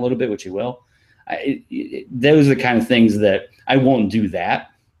wears down a little bit, which he will. Those are the kind of things that I won't do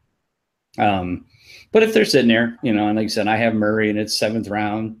that. But if they're sitting there, and like I said, I have Murray and it's 7th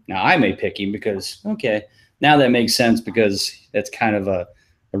round. Now I may pick him because, okay, now that makes sense because that's kind of a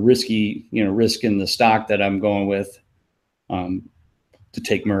risky, risk in the stock that I'm going with to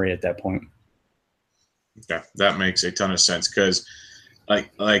take Murray at that point. Okay, that makes a ton of sense because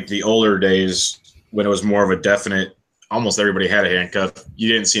like the older days when it was more of a definite, almost everybody had a handcuff.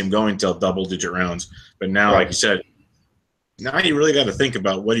 You didn't see him going until double-digit rounds. But now, like you said, now you really got to think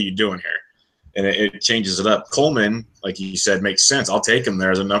about what are you doing here. And it changes it up. Coleman, like you said, makes sense. I'll take him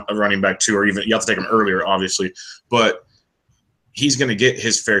there as a running back 2, or even you have to take him earlier, obviously. But he's going to get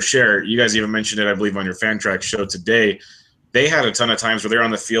his fair share. You guys even mentioned it, I believe, on your FanTrack show today. They had a ton of times where they were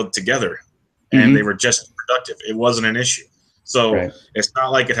on the field together, and they were just productive. It wasn't an issue. So it's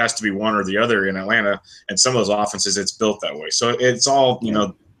not like it has to be one or the other in Atlanta. And some of those offenses, it's built that way. So it's all,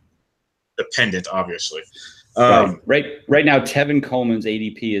 dependent, obviously. Right now, Tevin Coleman's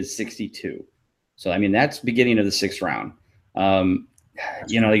ADP is 62. So, I mean, that's beginning of the 6th round. Like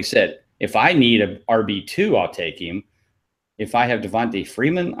you said, if I need a RB2, I'll take him. If I have Devontae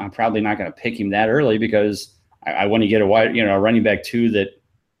Freeman, I'm probably not going to pick him that early because I want to get a running back 2 that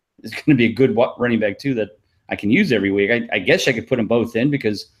is going to be a good running back 2 that I can use every week. I guess I could put them both in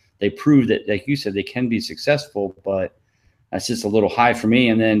because they proved that, like you said, they can be successful, but that's just a little high for me.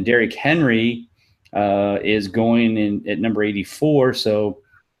 And then Derrick Henry is going in at number 84. So,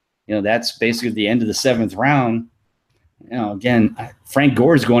 that's basically the end of the 7th round. Again, Frank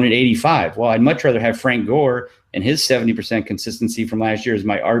Gore is going at 85. Well, I'd much rather have Frank Gore and his 70% consistency from last year as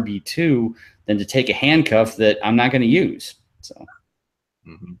my RB2 than to take a handcuff that I'm not going to use. So,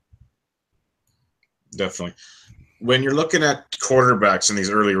 definitely. When you're looking at quarterbacks in these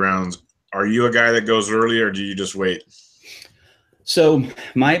early rounds, are you a guy that goes early or do you just wait? So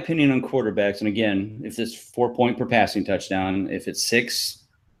my opinion on quarterbacks, and again, if it's 4 point per passing touchdown, if it's 6,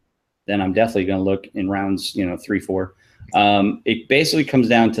 then I'm definitely going to look in rounds, 3, 4. It basically comes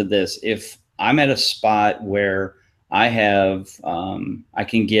down to this. If I'm at a spot where I have, I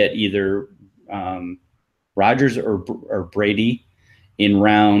can get either Rodgers or Brady in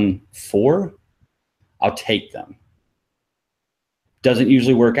round 4, I'll take them. Doesn't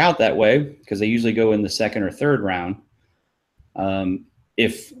usually work out that way because they usually go in the 2nd or 3rd round.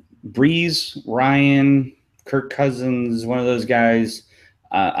 If Breeze, Ryan, Kirk Cousins, one of those guys,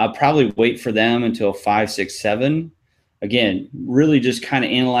 I'll probably wait for them until 5, 6, 7. Again, really just kind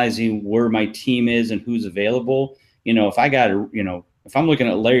of analyzing where my team is and who's available. If I got if I'm looking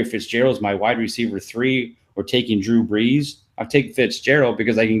at Larry Fitzgerald as my wide receiver 3 or taking Drew Brees, I'll take Fitzgerald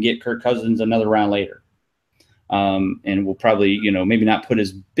because I can get Kirk Cousins another round later. And we'll probably, maybe not put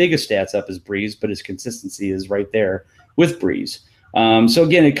as big a stats up as Breeze, but his consistency is right there with Breeze. So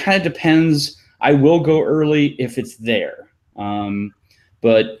again, it kind of depends. I will go early if it's there.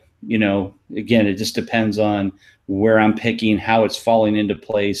 But, again, it just depends on where I'm picking, how it's falling into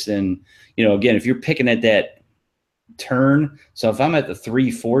place. And, again, if you're picking at that turn, so if I'm at the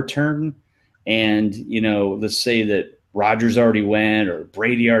 3-4 turn and, let's say that Rodgers already went or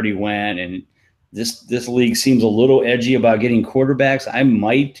Brady already went and this league seems a little edgy about getting quarterbacks, I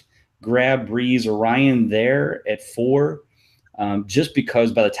might grab Breeze or Ryan there at 4, just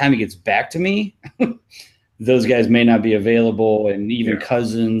because by the time it gets back to me, those guys may not be available, and even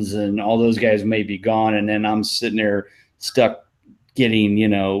Cousins and all those guys may be gone, and then I'm sitting there stuck getting,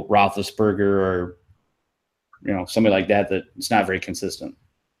 Roethlisberger or, somebody like that it's not very consistent.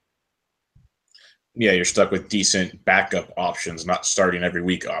 Yeah, you're stuck with decent backup options, not starting every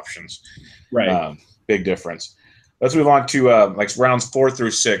week options. Right. Big difference. Let's move on to rounds 4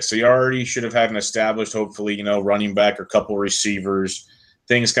 through 6. So you already should have had an established, hopefully, running back or couple receivers,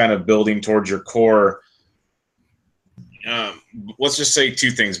 things kind of building towards your core. let's just say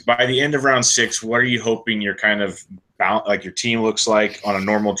two things. By the end of round 6, what are you hoping your kind of like your team looks like on a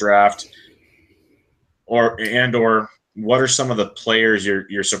normal draft, or what are some of the players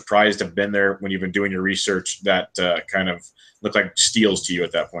you're surprised have been there when you've been doing your research that kind of look like steals to you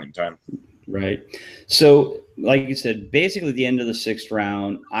at that point in time? Right. So, like you said, basically at the end of the 6th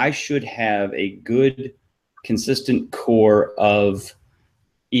round, I should have a good, consistent core of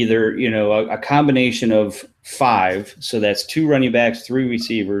either, a combination of 5. So that's 2 running backs, 3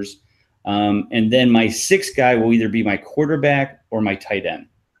 receivers. And then my 6th guy will either be my quarterback or my tight end.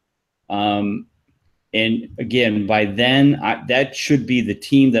 And again, by then, that should be the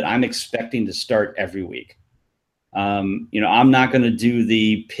team that I'm expecting to start every week. I'm not going to do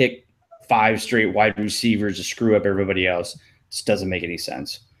the pick 5 straight wide receivers to screw up everybody else. This doesn't make any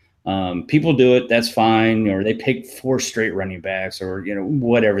sense. People do it, that's fine, or they pick 4 straight running backs, or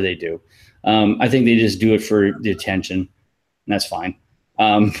whatever they do. I think they just do it for the attention, and that's fine.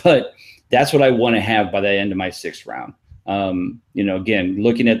 But that's what I want to have by the end of my 6th round. Again,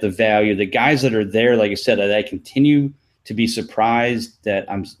 looking at the value, the guys that are there, like I said, I continue to be surprised that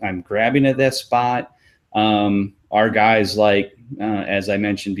I'm grabbing at that spot. Are guys like, as I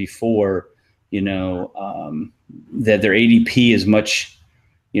mentioned before, that their ADP is much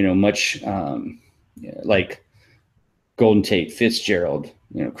like Golden Tate, Fitzgerald,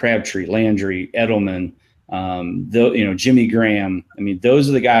 Crabtree, Landry, Edelman, Jimmy Graham. I mean, those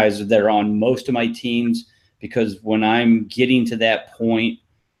are the guys that are on most of my teams, because when I'm getting to that point,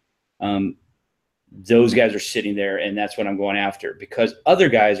 those guys are sitting there, and that's what I'm going after, because other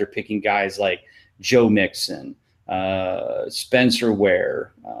guys are picking guys like Joe Mixon, Spencer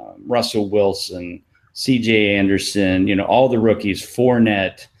Ware, Russell Wilson, C.J. Anderson, all the rookies,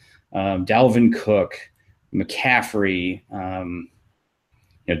 Fournette, Dalvin Cook, McCaffrey,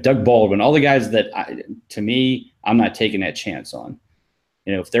 Doug Baldwin, all the guys that, to me, I'm not taking that chance on.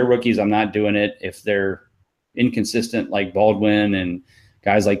 If they're rookies, I'm not doing it. If they're inconsistent like Baldwin and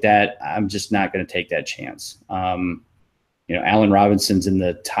guys like that, I'm just not going to take that chance. Allen Robinson's in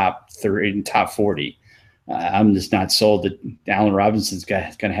the top 30, top 40. I'm just not sold that Allen Robinson's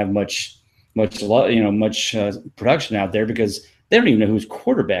going to have much production out there, because they don't even know who's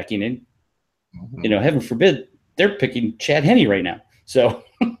quarterbacking. And heaven forbid, they're picking Chad Henne right now. So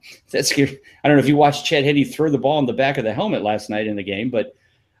that's scary. I don't know if you watched Chad Henne throw the ball in the back of the helmet last night in the game, but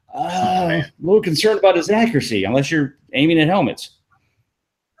a little concerned about his accuracy, unless you're aiming at helmets.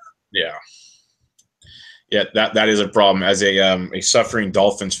 Yeah, that is a problem. As a suffering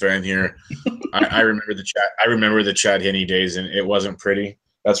Dolphins fan here, I remember the Chad Henne days, and it wasn't pretty.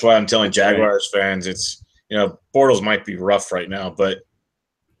 That's why I'm telling Jaguars fans, it's Bortles might be rough right now, but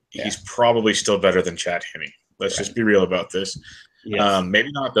he's probably still better than Chad Henne. Let's just be real about this. Yes.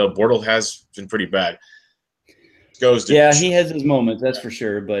 Maybe not though. Bortles has been pretty bad. He has his moments, that's for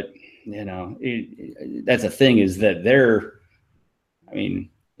sure. But that's the thing, is that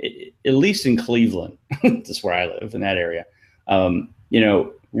at least in Cleveland, that's where I live, in that area.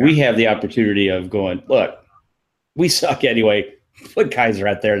 We have the opportunity of going, look, we suck anyway. Put Kaiser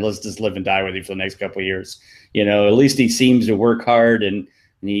out there. Let's just live and die with him for the next couple of years. At least he seems to work hard, and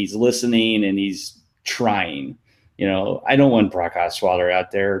he's listening, and he's trying. I don't want Brock Osweiler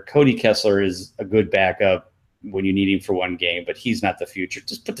out there. Cody Kessler is a good backup when you need him for one game, but he's not the future.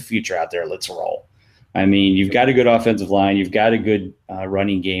 Just put the future out there. Let's roll. I mean, you've got a good offensive line. You've got a good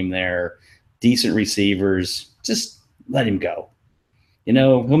running game there, decent receivers. Just let him go.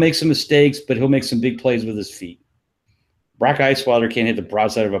 He'll make some mistakes, but he'll make some big plays with his feet. Brock Osweiler can't hit the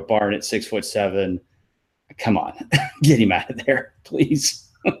broadside of a barn at 6'7". Come on, get him out of there, please.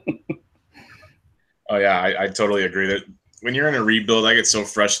 Oh yeah, I totally agree that when you're in a rebuild, I get so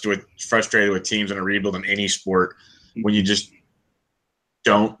frustrated with teams in a rebuild in any sport when you just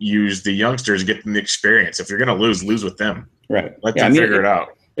don't use the youngsters, get them the experience. If you're going to lose with them. Right. Let them figure it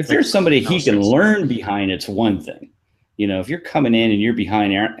out. If there's somebody he can learn behind, it's one thing. If you're coming in and you're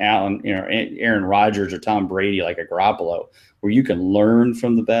behind Aaron Rodgers or Tom Brady, like a Garoppolo, where you can learn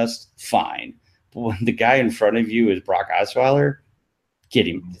from the best, fine. But when the guy in front of you is Brock Osweiler, get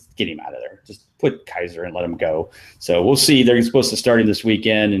him out of there. Just put Kaiser and let him go. So we'll see. They're supposed to start him this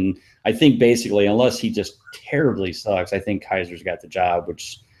weekend, and I think basically, unless he just terribly sucks, I think Kaiser's got the job,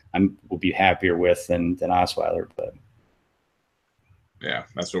 which will be happier with than Osweiler. But yeah,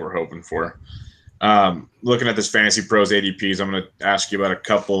 that's what we're hoping for. Looking at this Fantasy Pros ADPs, I'm going to ask you about a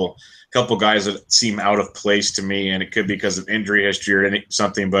couple guys that seem out of place to me, and it could be because of injury history or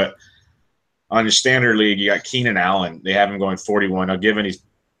something. But on your standard league, you got Keenan Allen. They have him going 41. Now, given his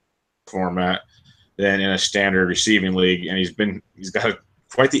format, then in a standard receiving league, and he's got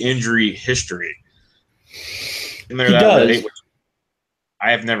quite the injury history. He does.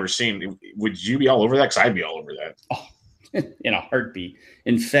 I have never seen. Would you be all over that? Because I'd be all over that. Oh, in a heartbeat.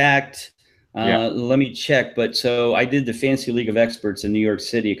 In fact, let me check. But so I did the Fantasy League of Experts in New York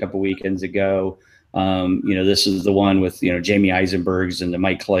City a couple weekends ago. This is the one with, Jamie Eisenbergs and the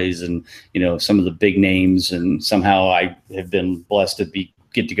Mike Clays and, some of the big names. And somehow I have been blessed to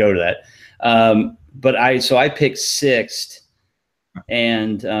get to go to that. But I picked sixth,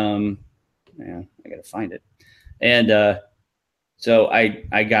 and I got to find it. And so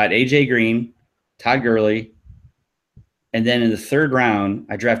I got AJ Green, Todd Gurley, and then in the third round,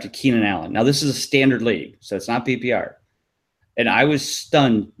 I drafted Keenan Allen. Now, this is a standard league, so it's not PPR. And I was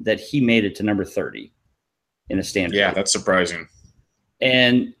stunned that he made it to number 30 in a standard. Yeah, league. That's surprising.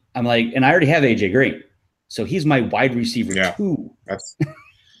 And I'm like, and I already have AJ Green. So he's my wide receiver 2. That's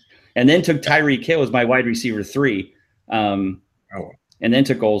and then took Tyreek Hill as my wide receiver 3. And then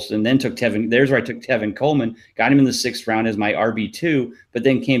took Olsen, then took Tevin. There's where I took Tevin Coleman, got him in the 6th round as my RB2, but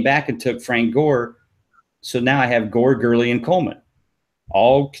then came back and took Frank Gore. So now I have Gore, Gurley, and Coleman,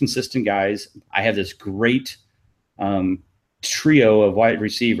 all consistent guys. I have this great trio of wide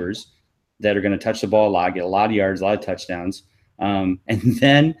receivers that are going to touch the ball a lot, get a lot of yards, a lot of touchdowns. And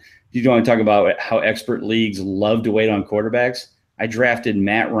then you want to talk about how expert leagues love to wait on quarterbacks. I drafted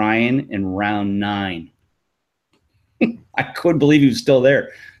Matt Ryan in round 9. I couldn't believe he was still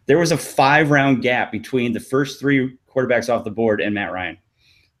there. There was a 5-round gap between the first 3 quarterbacks off the board and Matt Ryan.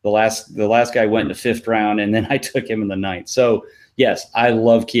 The last guy went in the 5th round, and then I took him in the 9th. So, yes, I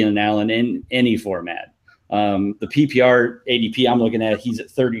love Keenan Allen in any format. The PPR ADP I'm looking at, he's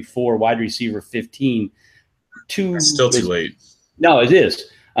at 34, wide receiver 15. That's still too late. No, it is.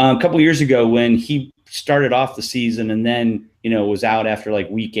 A couple of years ago when he started off the season and then, was out after like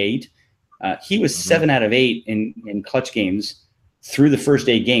week 8, he was 7 out of 8 in clutch games through the first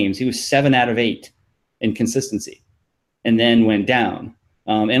 8 games. He was 7 out of 8 in consistency and then went down.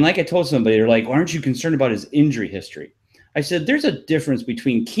 And like I told somebody, they're like, why aren't you concerned about his injury history? I said, there's a difference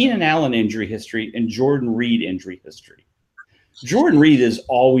between Keenan Allen injury history and Jordan Reed injury history. Jordan Reed is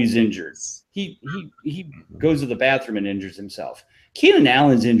always injured. He goes to the bathroom and injures himself. Keenan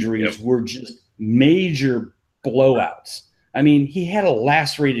Allen's injuries were just major blowouts. I mean, he had a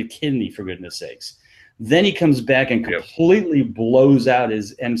lacerated kidney, for goodness sakes. Then he comes back and completely blows out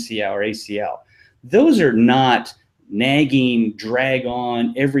his MCL or ACL. Those are not nagging, drag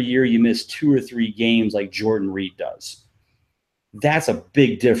on, every year you miss 2 or 3 games like Jordan Reed does. That's a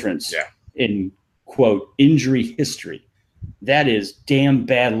big difference in, quote, injury history. That is damn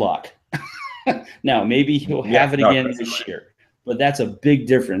bad luck. Now, maybe he'll have it again this year, but that's a big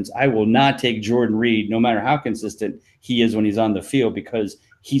difference. I will not take Jordan Reed, no matter how consistent he is when he's on the field, because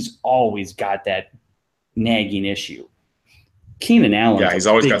he's always got that nagging issue. Keenan Allen. Yeah, he's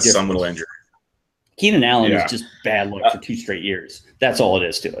always got some little injury. Keenan Allen is just bad luck for 2 straight years. That's all it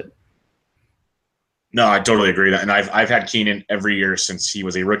is to it. No, I totally agree. And I've had Keenan every year since he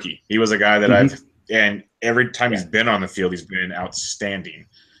was a rookie. He was a guy that and every time he's been on the field, he's been outstanding.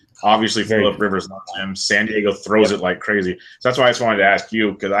 Obviously, Phillip Rivers loves him. San Diego throws it like crazy. So that's why I just wanted to ask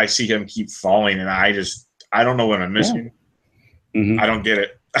you, because I see him keep falling, and I don't know what I'm missing. I don't get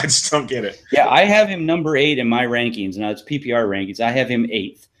it. I just don't get it. Yeah, I have him number 8 in my rankings. Now, it's PPR rankings. I have him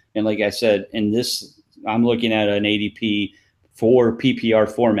 8th. And like I said, in this, I'm looking at an ADP for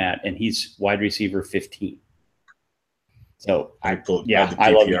PPR format, and he's wide receiver 15. So I love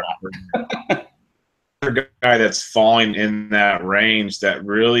that. Another guy that's falling in that range that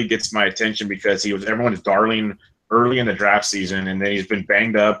really gets my attention because he was everyone's darling early in the draft season, and then he's been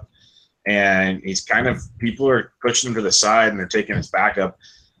banged up, and he's people are pushing him to the side, and they're taking his backup.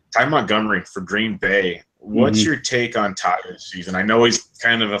 Ty Montgomery for Green Bay. What's your take on Ty this season? I know he's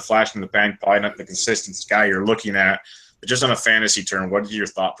kind of a flash in the pan, probably not the consistent guy you're looking at, but just on a fantasy term, what is your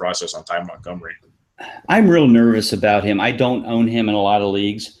thought process on Ty Montgomery? I'm real nervous about him. I don't own him in a lot of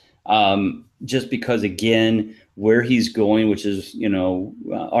leagues, just because, again, where he's going, which is,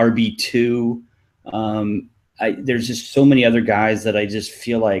 RB2, there's just so many other guys that I just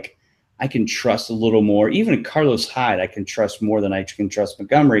feel like I can trust a little more. Even Carlos Hyde, I can trust more than I can trust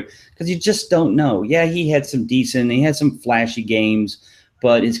Montgomery, because you just don't know. Yeah, he had some flashy games,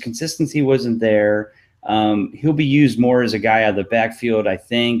 but his consistency wasn't there. He'll be used more as a guy out of the backfield, I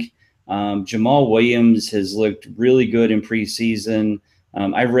think. Jamal Williams has looked really good in preseason.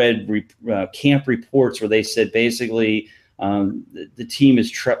 I read camp reports where they said basically the team is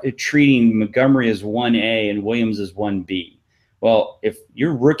treating Montgomery as 1A and Williams as 1B. Well, if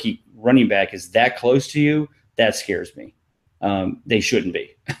your rookie running back is that close to you, that scares me. They shouldn't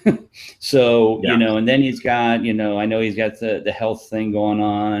be. So, and then he's got, I know he's got the health thing going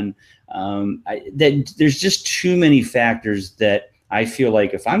on. There's just too many factors that I feel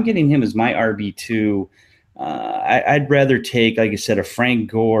like if I'm getting him as my RB2, I'd rather take, like I said, a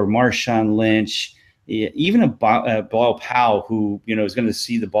Frank Gore, Marshawn Lynch, even a Bilal Powell, who, is going to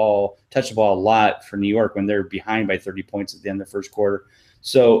see the ball, touch the ball a lot for New York when they're behind by 30 points at the end of the first quarter.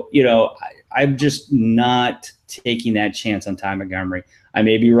 So, I'm just not taking that chance on Ty Montgomery. I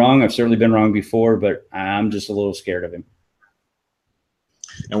may be wrong. I've certainly been wrong before, but I'm just a little scared of him.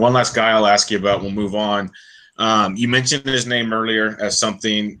 And one last guy I'll ask you about, we'll move on. You mentioned his name earlier as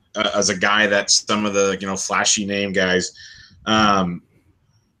something, as a guy that's some of the, flashy name guys.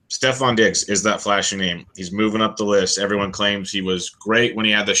 Stephon Diggs is that flashy name. He's moving up the list. Everyone claims he was great when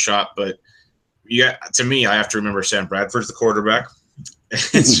he had the shot, but to me, I have to remember Sam Bradford's the quarterback.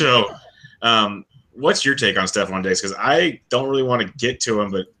 And so what's your take on Stephon Diggs? Because I don't really want to get to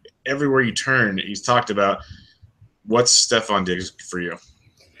him, but everywhere you turn, he's talked about. What's Stephon Diggs for you?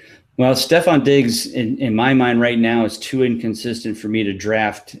 Well, Stephon Diggs, in my mind right now, is too inconsistent for me to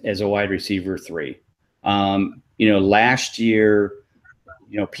draft as a wide receiver 3. Last year,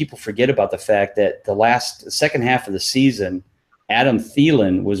 people forget about the fact that the second half of the season, Adam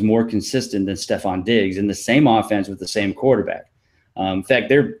Thielen was more consistent than Stephon Diggs in the same offense with the same quarterback. In fact,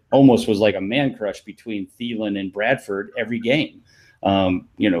 there almost was like a man crush between Thielen and Bradford every game.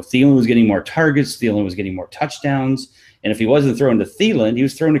 Thielen was getting more targets. Thielen was getting more touchdowns. And if he wasn't throwing to Thielen, he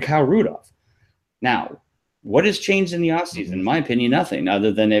was throwing to Kyle Rudolph. Now, what has changed in the offseason? In my opinion, nothing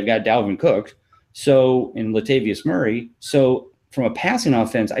other than they've got Dalvin Cook and Latavius Murray. So from a passing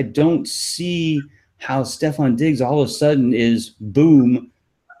offense, I don't see how Stephon Diggs all of a sudden is boom.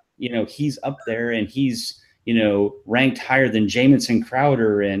 He's up there and he's, ranked higher than Jamison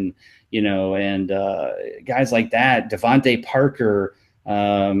Crowder and guys like that, Devontae Parker.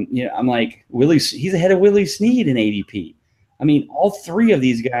 I'm like, he's ahead of Willie Snead in ADP. I mean, all 3 of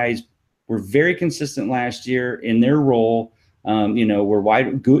these guys were very consistent last year in their role.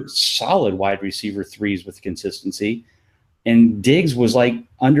 Were solid wide receiver 3s with consistency. And Diggs was like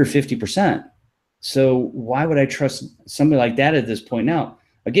under 50%. So why would I trust somebody like that at this point now?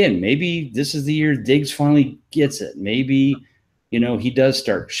 Again, maybe this is the year Diggs finally gets it. Maybe, he does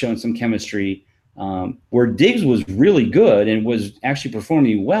start showing some chemistry. Where Diggs was really good and was actually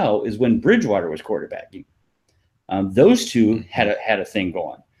performing well is when Bridgewater was quarterbacking. Those two had a thing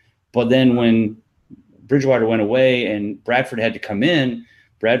going. But then when Bridgewater went away and Bradford had to come in,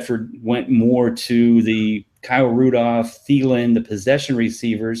 Bradford went more to the Kyle Rudolph, Thielen, the possession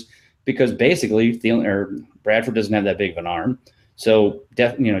receivers, because basically Bradford doesn't have that big of an arm. So,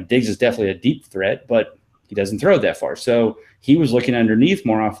 Diggs is definitely a deep threat, but he doesn't throw that far. So he was looking underneath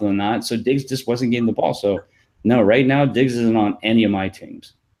more often than not. So Diggs just wasn't getting the ball. So no, right now Diggs isn't on any of my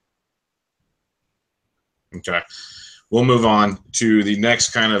teams. Okay. We'll move on to the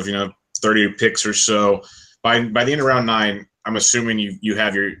next kind of, 30 picks or so. By the end of round 9, I'm assuming you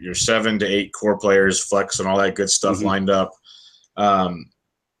have your 7 to 8 core players, flex, and all that good stuff lined up. How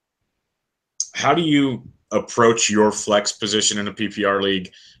do you approach your flex position in a PPR league,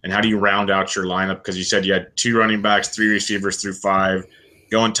 and how do you round out your lineup? Because you said you had 2 running backs, 3 receivers through 5,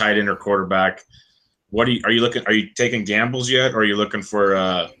 going tight end or quarterback. Are you taking gambles yet, or are you looking for?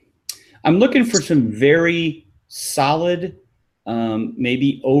 I'm looking for some very solid,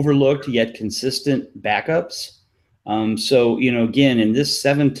 maybe overlooked yet consistent backups. So, again, in this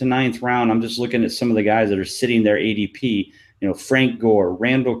 7th to 9th round, I'm just looking at some of the guys that are sitting there ADP. Frank Gore,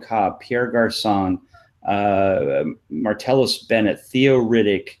 Randall Cobb, Pierre Garçon, Martellus Bennett, Theo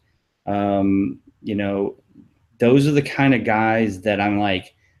Riddick. Those are the kind of guys that I'm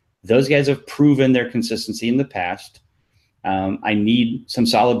like, those guys have proven their consistency in the past. I need some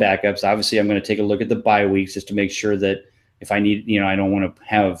solid backups. Obviously, I'm going to take a look at the bye weeks just to make sure that if I need, I don't want to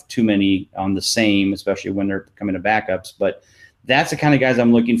have too many on the same, especially when they're coming to backups. But that's the kind of guys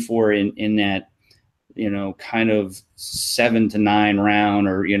I'm looking for in that, kind of 7 to 9 round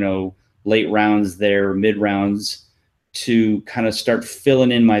or, late rounds there, mid rounds to kind of start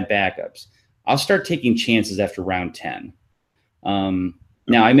filling in my backups. I'll start taking chances after round 10.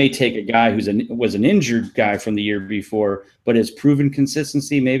 Now I may take a guy was an injured guy from the year before, but has proven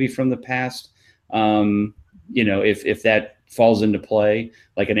consistency maybe from the past. If that falls into play,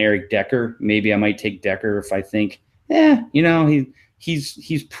 like an Eric Decker, maybe I might take Decker if I think,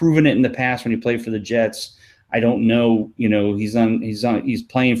 he's proven it in the past when he played for the Jets. I don't know, he's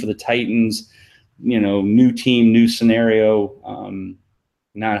playing for the Titans, new team, new scenario.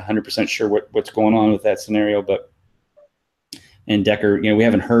 Not 100% sure what's going on with that scenario, and Decker, we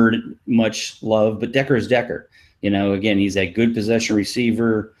haven't heard much love, but Decker is Decker. Again, he's a good possession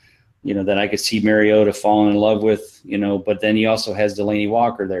receiver, that I could see Mariota falling in love with, but then he also has Delaney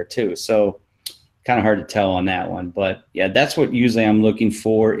Walker there too. So, kind of hard to tell on that one. But yeah, that's what usually I'm looking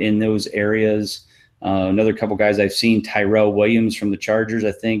for in those areas. Another couple guys I've seen, Tyrell Williams from the Chargers,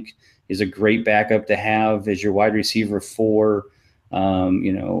 I think is a great backup to have as your wide receiver 4.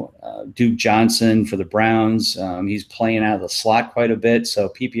 Duke Johnson for the Browns. He's playing out of the slot quite a bit. So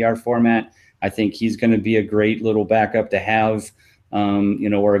PPR format, I think he's going to be a great little backup to have,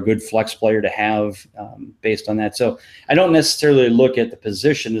 or a good flex player to have based on that. So I don't necessarily look at the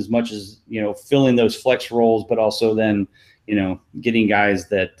position as much as, filling those flex roles, but also then, getting guys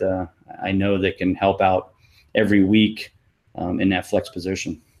that I know that can help out every week in that flex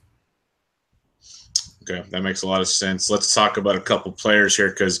position. Okay, that makes a lot of sense. Let's talk about a couple players here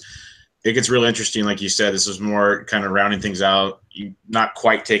because it gets real interesting. Like you said, this is more kind of rounding things out. You're not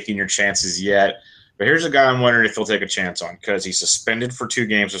quite taking your chances yet. But here's a guy I'm wondering if he'll take a chance on because he's suspended for 2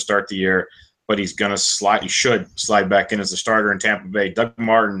 games to start the year, but he should slide back in as a starter in Tampa Bay. Doug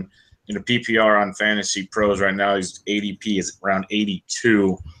Martin in the PPR on Fantasy Pros right now, his ADP is around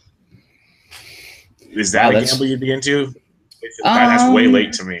 82. Is that a gamble you'd be into? That's way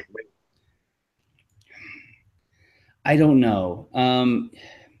late to me. I don't know.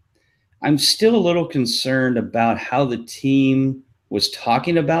 I'm still a little concerned about how the team was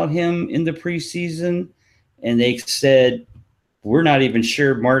talking about him in the preseason, and they said, we're not even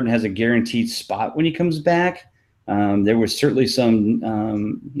sure Martin has a guaranteed spot when he comes back. There was certainly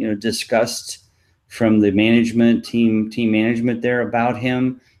some, disgust from the team management there about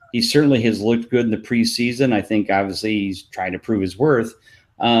him. He certainly has looked good in the preseason. I think obviously he's trying to prove his worth.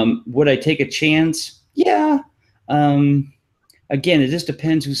 Would I take a chance? Yeah. Again, it just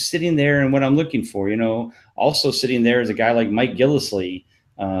depends who's sitting there and what I'm looking for. Also sitting there is a guy like Mike Gillislee,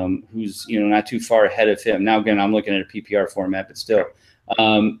 who's not too far ahead of him. Now again, I'm looking at a PPR format, but still,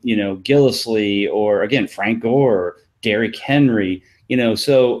 Gillislee or again Frank Gore, Derrick Henry.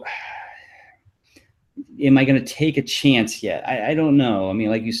 So am I going to take a chance yet? I don't know. I mean,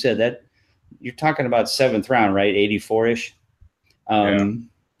 like you said, that you're talking about 7th round, right? 84-ish.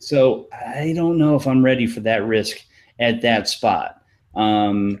 So I don't know if I'm ready for that risk at that spot.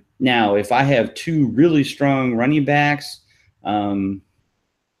 Now, if I have 2 really strong running backs, then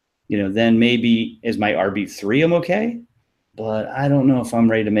maybe as my RB3, I'm okay. But I don't know if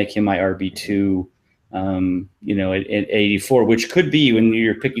I'm ready to make him my RB2, at 84, which could be when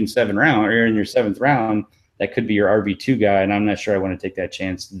you're picking 7th round or in your 7th round, that could be your RB2 guy. And I'm not sure I want to take that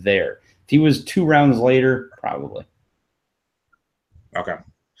chance there. If he was 2 rounds later, probably. Okay.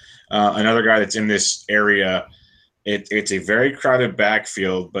 Another guy that's in this area, it's a very crowded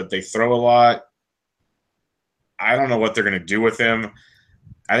backfield, but they throw a lot. I don't know what they're going to do with him.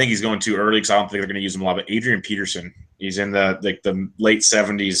 I think he's going too early because I don't think they're going to use him a lot. But Adrian Peterson, he's in the late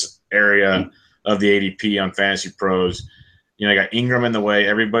 70s area of the ADP on Fantasy Pros. I got Ingram in the way.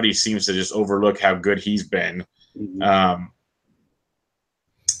 Everybody seems to just overlook how good he's been. Mm-hmm.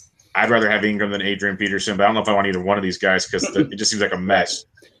 I'd rather have Ingram than Adrian Peterson, but I don't know if I want either one of these guys because it just seems like a mess.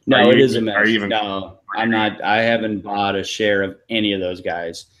 No, it is a mess. No, I'm not. I haven't bought a share of any of those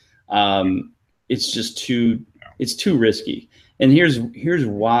guys. It's just too risky. And here's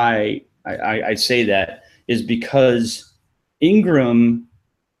why I say that is because Ingram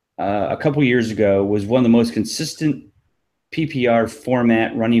a couple years ago was one of the most consistent PPR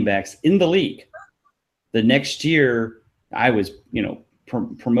format running backs in the league. The next year, I was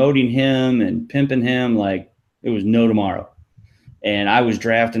promoting him and pimping him like it was no tomorrow. And I was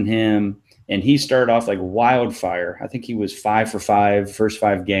drafting him, and he started off like wildfire. I think he was 5 for 5 first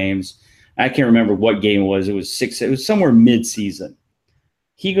 5 games. I can't remember what game it was. It was 6. It was somewhere mid-season.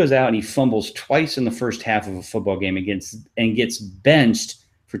 He goes out and he fumbles twice in the first half of a football game and gets benched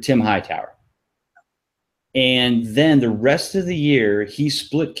for Tim Hightower. And then the rest of the year, he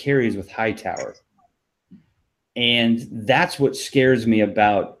split carries with Hightower. And that's what scares me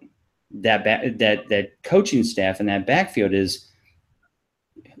about that coaching staff and that backfield is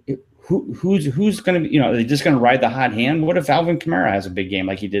who's going to be, are they just going to ride the hot hand? What if Alvin Kamara has a big game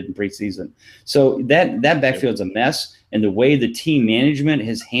like he did in preseason? So that backfield's a mess. And the way the team management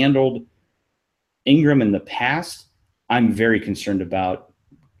has handled Ingram in the past, I'm very concerned about.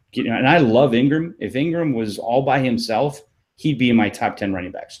 And I love Ingram. If Ingram was all by himself, he'd be in my top 10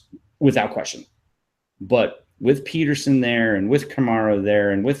 running backs without question. But with Peterson there and with Kamara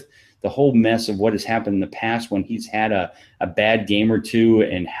there and with the whole mess of what has happened in the past when he's had a bad game or two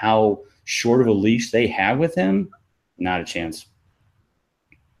and how short of a leash they have with him, not a chance.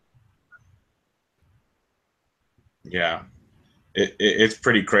 Yeah, it's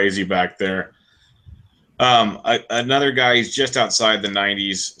pretty crazy back there. Another guy, he's just outside the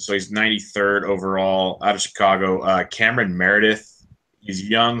 90s, so he's 93rd overall out of Chicago. Cameron Meredith, He's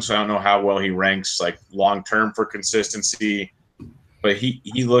young, so I don't know how well he ranks like long term for consistency. But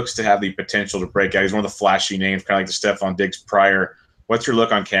he looks to have the potential to break out. He's one of the flashy names, kind of like the Stephon Diggs prior. What's your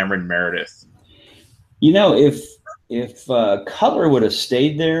look on Cameron Meredith? If Cutler would have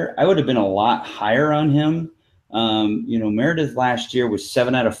stayed there, I would have been a lot higher on him. Meredith last year was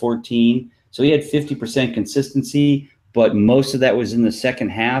 7 out of 14, so he had 50% consistency, but most of that was in the second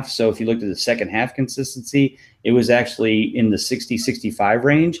half. So if you looked at the second half consistency, it was actually in the 60-65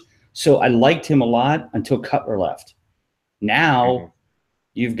 range. So I liked him a lot until Cutler left. Now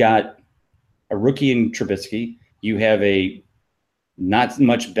you've got a rookie in Trubisky. You have a not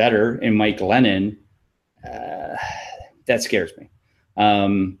much better in Mike Glennon. That scares me.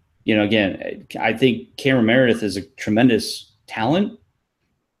 Again, I think Cameron Meredith is a tremendous talent,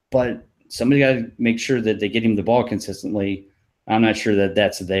 but somebody got to make sure that they get him the ball consistently. I'm not sure that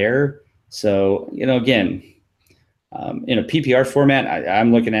that's there. So, again, in a PPR format,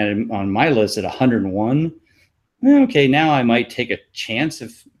 I'm looking at him on my list at 101. Okay, now I might take a chance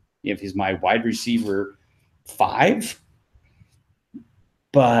if he's my wide receiver 5.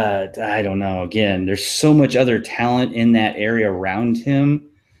 But I don't know. Again, there's so much other talent in that area around him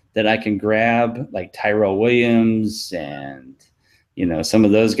that I can grab, like Tyrell Williams and, some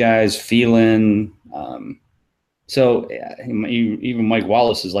of those guys, Phelan. So even Mike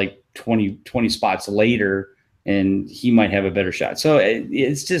Wallace is like 20 spots later, and he might have a better shot. So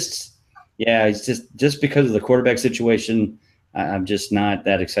it's just because of the quarterback situation, I'm just not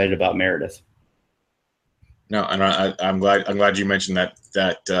that excited about Meredith. No, and I'm glad you mentioned that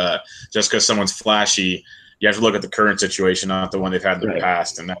just because someone's flashy, you have to look at the current situation, not the one they've had in the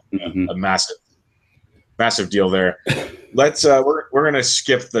past, and that's a massive deal there. Let's we're gonna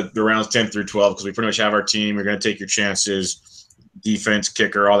skip the rounds 10 through 12 because we pretty much have our team. You're gonna take your chances, defense,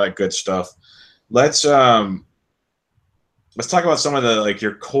 kicker, all that good stuff. Let's talk about some of the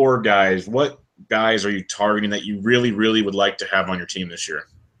your core guys. What guys are you targeting that you really, really would like to have on your team this year?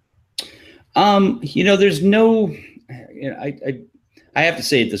 There's no, I have to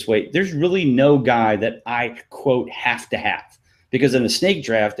say it this way. There's really no guy that I quote have to have, because in a snake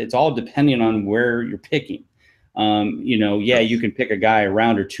draft, it's all depending on where you're picking. You can pick a guy a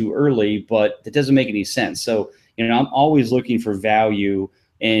round or two early, but that doesn't make any sense. So, I'm always looking for value,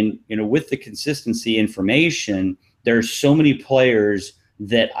 and, with the consistency information, there's so many players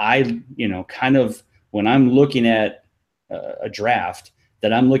that I, kind of, when I'm looking at a draft,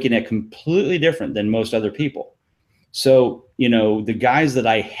 that I'm looking at completely different than most other people. So, the guys that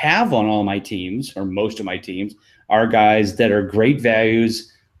I have on all my teams, or most of my teams, are guys that are great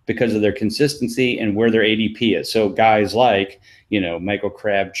values because of their consistency and where their ADP is. So guys like, Michael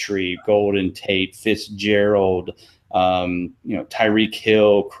Crabtree, Golden Tate, Fitzgerald, Tyreek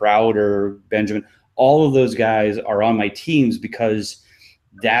Hill, Crowder, Benjamin, all of those guys are on my teams because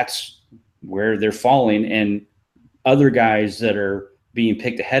that's where they're falling. And other guys that are being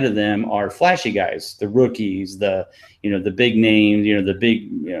picked ahead of them are flashy guys, the rookies, the big names, the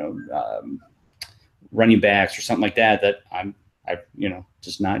big, running backs or something like that I'm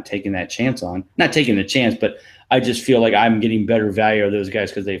just not taking that chance on. Not taking the chance, but I just feel like I'm getting better value of those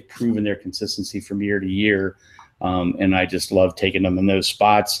guys because they've proven their consistency from year to year. And I just love taking them in those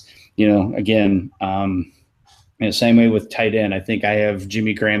spots. Again, same way with tight end. I think I have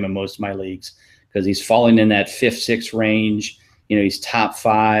Jimmy Graham in most of my leagues because he's falling in that 5th, 6th range. He's top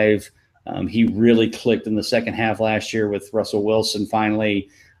 5. He really clicked in the second half last year with Russell Wilson finally.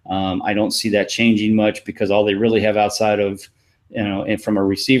 I don't see that changing much because all they really have outside of, and from a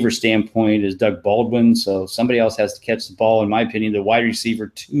receiver standpoint, is Doug Baldwin. So somebody else has to catch the ball. In my opinion, the wide receiver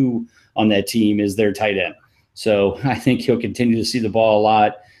 2 on that team is their tight end. So I think he'll continue to see the ball a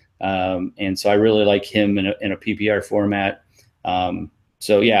lot. And so I really like him in a PPR format.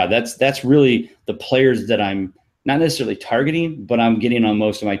 That's really the players that I'm not necessarily targeting, but I'm getting on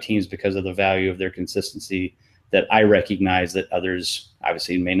most of my teams because of the value of their consistency that I recognize that others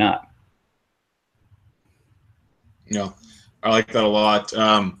obviously may not. I like that a lot.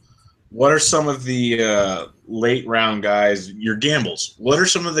 What are some of the late round guys, your gambles? What are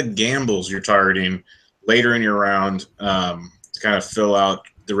some of the gambles you're targeting later in your round to kind of fill out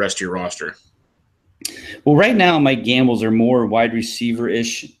the rest of your roster? Well, right now my gambles are more wide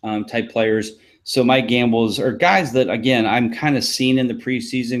receiver-ish type players. So my gambles are guys that, again, I'm kind of seeing in the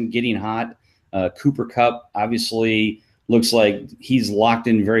preseason getting hot. Cooper Kupp obviously looks like he's locked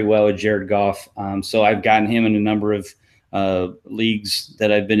in very well with Jared Goff. So I've gotten him in a number of leagues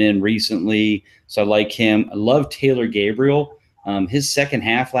that I've been in recently. So I like him. I love Taylor Gabriel. His second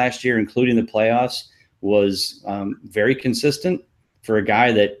half last year, including the playoffs, was very consistent for a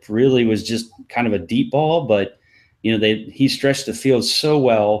guy that really was just kind of a deep ball, but he stretched the field so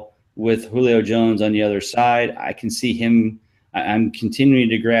well with Julio Jones on the other side. I can see him. I'm continuing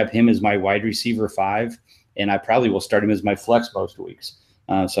to grab him as my wide receiver 5, and I probably will start him as my flex most weeks.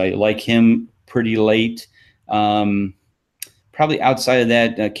 So I like him pretty late. Probably outside of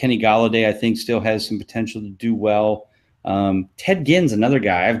that, Kenny Golladay, I think, still has some potential to do well. Ted Ginn's another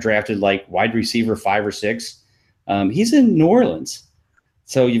guy I've drafted like wide receiver 5 or 6. He's in New Orleans.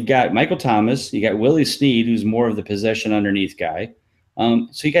 So you've got Michael Thomas, you got Willie Snead, who's more of the possession underneath guy.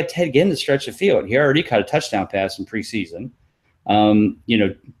 So you got Ted Ginn to stretch the field. He already caught a touchdown pass in preseason.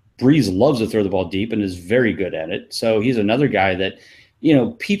 Breeze loves to throw the ball deep and is very good at it. So he's another guy that,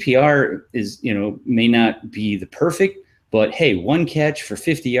 PPR is, may not be the perfect, but hey, 1 catch for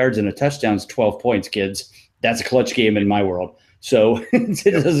 50 yards and a touchdown is 12 points, kids. That's a clutch game in my world. So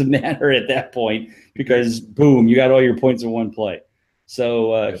it doesn't matter at that point because boom, you got all your points in one play.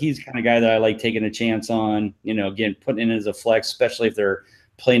 So he's the kind of guy that I like taking a chance on, again, putting in as a flex, especially if they're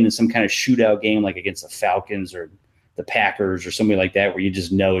playing in some kind of shootout game like against the Falcons or the Packers or somebody like that where you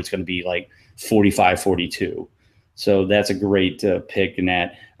just know it's going to be like 45-42. So that's a great pick in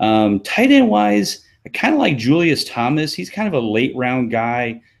that. Tight end wise, I kind of like Julius Thomas. He's kind of a late round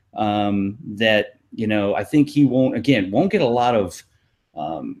guy that, I think he won't get a lot of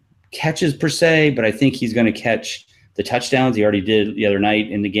catches per se, but I think he's going to catch the touchdowns. He already did the other night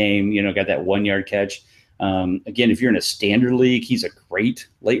in the game, got that 1-yard catch. Again, if you're in a standard league, he's a great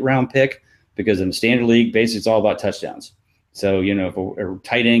late round pick because in a standard league, basically it's all about touchdowns. So, if a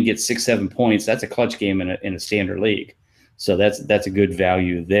tight end gets 6-7 points, that's a clutch game in a standard league. So that's a good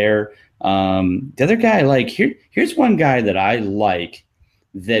value there. The other guy I like, here's one guy that I like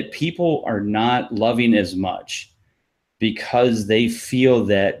that people are not loving as much because they feel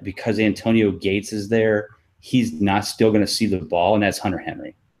that because Antonio Gates is there, he's not still going to see the ball, and that's Hunter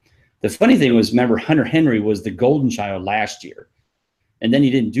Henry. The funny thing was, remember, Hunter Henry was the golden child last year, and then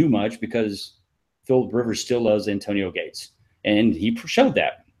he didn't do much because Philip Rivers still loves Antonio Gates, and he showed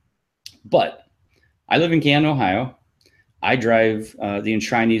that. But I live in Canton, Ohio. I drive the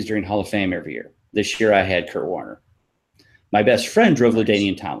Enshrinees during Hall of Fame every year. This year I had Kurt Warner. My best friend drove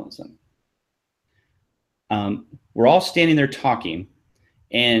LaDainian Tomlinson. We're all standing there talking,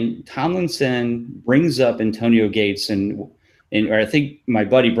 and Tomlinson brings up Antonio Gates, or I think my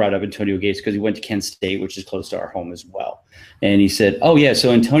buddy brought up Antonio Gates because he went to Kent State, which is close to our home as well. And he said, oh, yeah,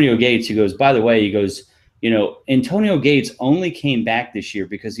 so Antonio Gates, he goes, by the way, he goes, Antonio Gates only came back this year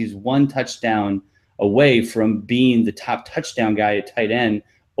because he's 1 touchdown away from being the top touchdown guy at tight end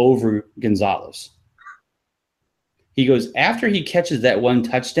over Gonzalez. He goes, after he catches that 1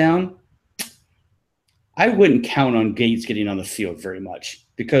 touchdown, I wouldn't count on Gates getting on the field very much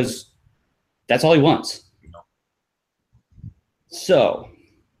because that's all he wants. So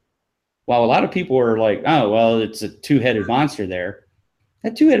while a lot of people are like, oh, well, it's a 2-headed monster there,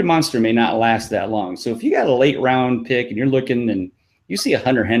 that 2-headed monster may not last that long. So if you got a late round pick and you're looking and you see a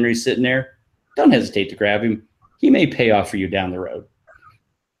Hunter Henry sitting there, don't hesitate to grab him. He may pay off for you down the road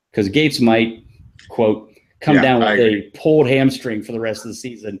because Gates might, quote, come down with a pulled hamstring for the rest of the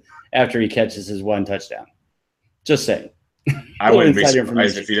season after he catches his 1 touchdown. Just saying. I wouldn't be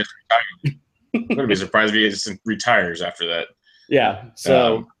surprised if he just retires. I wouldn't be surprised if he just retires after that. Yeah.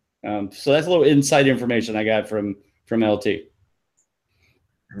 So so that's a little inside information I got from LT.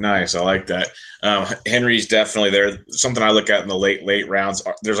 Nice. I like that. Henry's definitely there. Something I look at in the late rounds.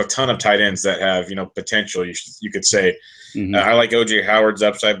 There's a ton of tight ends that have, potential, you could say. Mm-hmm. I like OJ Howard's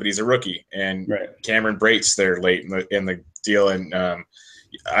upside, but he's a rookie. And Cameron Brate's there late in the deal. And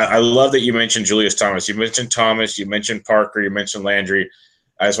I love that you mentioned Julius Thomas. You mentioned Thomas. You mentioned Parker. You mentioned Landry.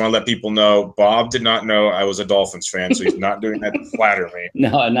 I just want to let people know, Bob did not know I was a Dolphins fan, so he's not doing that to flatter me.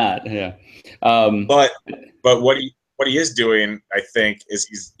 No, I'm not. Yeah. But what he is doing, I think,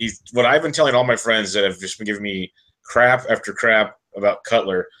 is he's what I've been telling all my friends that have just been giving me crap after crap about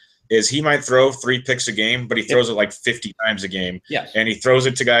Cutler is he might throw 3 picks a game, but he throws it like 50 times a game. Yeah. And he throws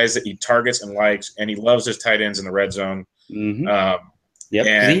it to guys that he targets and likes, and he loves his tight ends in the red zone. Mm-hmm.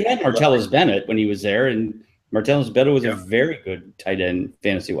 And he had Martellus Bennett when he was there, and Martellus Bennett was a very good tight end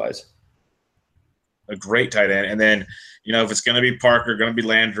fantasy-wise. A great tight end. And then, if it's going to be Parker, going to be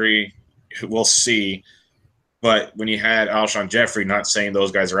Landry, we'll see. But when you had Alshon Jeffrey, not saying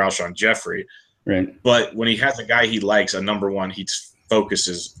those guys are Alshon Jeffrey, right? But when he has a guy he likes, a number one, he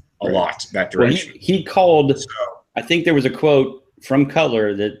focuses a lot that direction. Well, he called. So, I think there was a quote from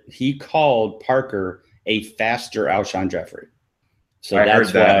Cutler that he called Parker a faster Alshon Jeffrey. So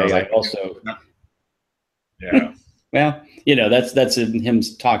that's why I also. Yeah. Well, that's in him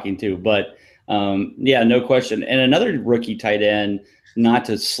talking too, but no question. And another rookie tight end not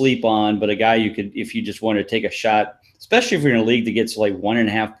to sleep on, but a guy you could, if you just want to take a shot, especially if you're in a league that gets like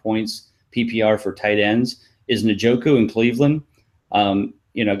 1.5 points PPR for tight ends, is Njoku in Cleveland.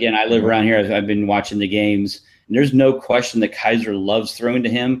 Again, I live around here. I've been watching the games, and there's no question that Kaiser loves throwing to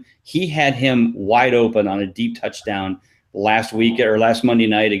him. He had him wide open on a deep touchdown last Monday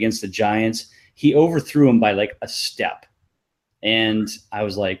night against the Giants. He overthrew him by like a step. And I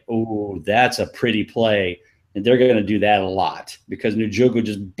was like, oh, that's a pretty play. And they're going to do that a lot because Njoku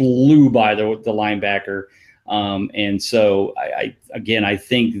just blew by the linebacker. And so, I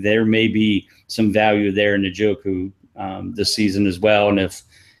think there may be some value there in Njoku this season as well. And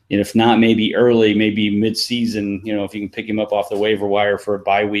if not, maybe early, maybe mid-season, if you can pick him up off the waiver wire for a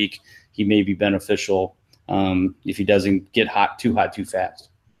bye week, he may be beneficial if he doesn't get too hot too fast.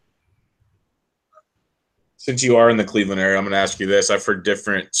 Since you are in the Cleveland area, I'm going to ask you this. I've heard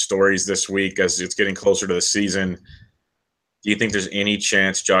different stories this week as it's getting closer to the season. Do you think there's any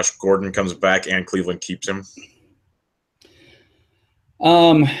chance Josh Gordon comes back and Cleveland keeps him?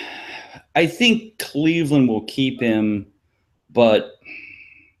 I think Cleveland will keep him, but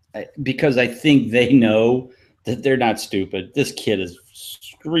because I think they know that they're not stupid. This kid is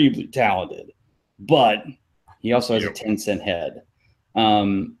extremely talented, but he also has a 10-cent head.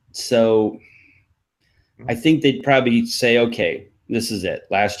 So I think they'd probably say, okay, this is it.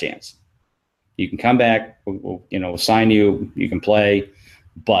 Last chance. You can come back. We'll sign you. You can play,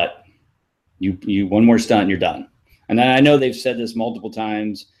 but you one more stunt and you're done. And I know they've said this multiple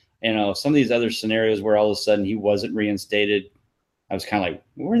times. Some of these other scenarios where all of a sudden he wasn't reinstated, I was kind of like,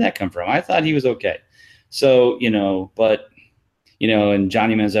 where'd that come from? I thought he was okay. So, and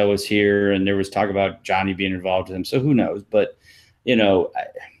Johnny Manziel was here and there was talk about Johnny being involved with him. So who knows? But,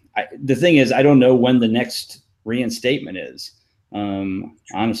 the thing is, I don't know when the next reinstatement is.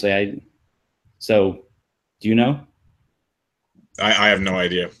 Honestly, so do you know? I have no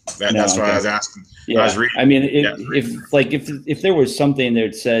idea. That's why I was asking. Yeah. If there was something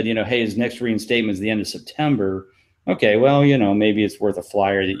that said, hey, his next reinstatement is the end of September. Okay, well, maybe it's worth a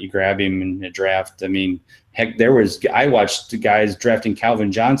flyer that you grab him in a draft. I mean, heck, I watched the guys drafting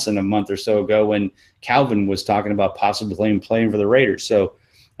Calvin Johnson a month or so ago when Calvin was talking about possibly playing for the Raiders. So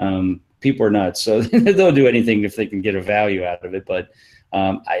people are nuts. So they'll do anything if they can get a value out of it. But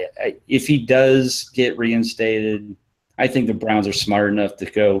if he does get reinstated, I think the Browns are smart enough to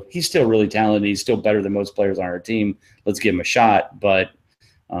go, he's still really talented. He's still better than most players on our team. Let's give him a shot. But,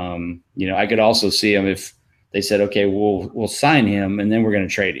 I could also see him if they said, okay, we'll sign him and then we're going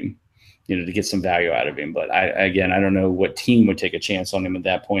to trade him, to get some value out of him. But I don't know what team would take a chance on him at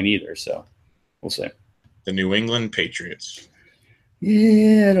that point either. So we'll see. The New England Patriots.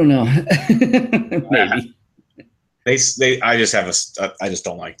 Yeah, I don't know. Maybe. I just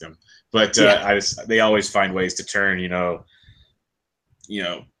don't like them. But they always find ways to turn,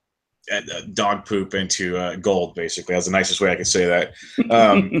 dog poop into gold. Basically, that's the nicest way I could say that.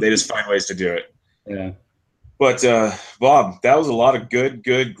 They just find ways to do it. Yeah. But Bob, that was a lot of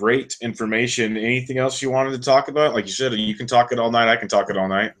great information. Anything else you wanted to talk about? Like you said, you can talk it all night. I can talk it all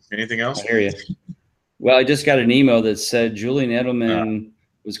night. Anything else? I hear you. Well, I just got an email that said Julian Edelman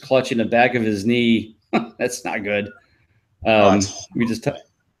was clutching the back of his knee. That's not good. We just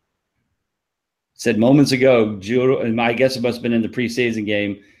said moments ago, and I guess it must have been in the preseason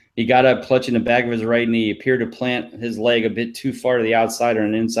game, he got up clutching the back of his right knee, appeared to plant his leg a bit too far to the outside on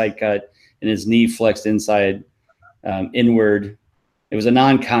an inside cut, and his knee flexed inward. It was a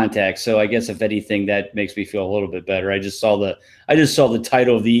non-contact, so I guess if anything, that makes me feel a little bit better. I just saw the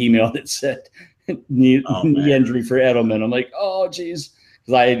title of the email that said knee injury for Edelman. I'm like, oh geez,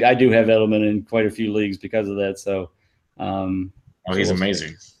 because I do have Edelman in quite a few leagues because of that. So, he's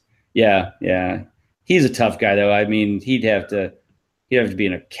amazing. Yeah. He's a tough guy, though. I mean, he'd have to be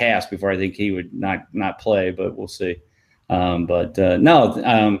in a cast before I think he would not play, but we'll see. Again,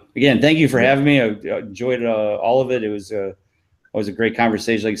 thank you for having me. I enjoyed all of it. It was always a great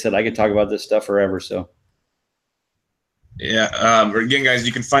conversation. Like I said, I could talk about this stuff forever. So, yeah. Again, guys,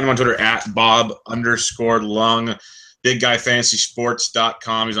 you can find him on Twitter at Bob_Lung.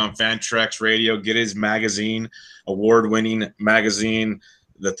 BigGuyFantasySports.com. He's on Fantrax Radio. Get his magazine, award-winning magazine.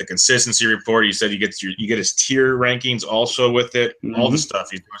 That the consistency report. You said you get his tier rankings also with it. All the stuff.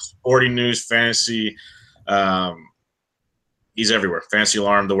 He's doing sporting news, fantasy. He's everywhere. Fantasy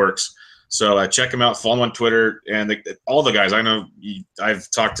Alarm, the works. So check him out. Follow him on Twitter and all the guys. I know I've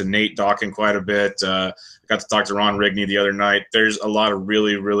talked to Nate Dawkin quite a bit. Got to talk to Ron Rigney the other night. There's a lot of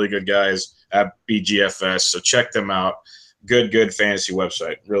really, really good guys at BGFS. So check them out. Good fantasy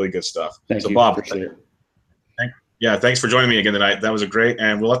website. Really good stuff. Thank you. Bob, thanks for joining me again tonight. That was great,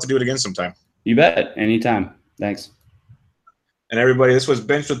 and we'll have to do it again sometime. You bet. Anytime. Thanks. And everybody, this was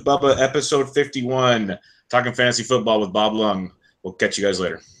Bench with Bubba, episode 51, talking fantasy football with Bob Lung. We'll catch you guys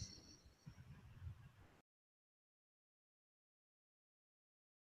later.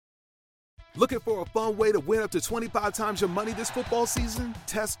 Looking for a fun way to win up to 25 times your money this football season?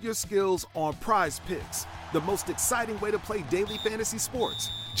 Test your skills on Prize Picks, the most exciting way to play daily fantasy sports.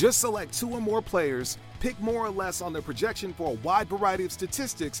 Just select 2 or more players, pick more or less on their projection for a wide variety of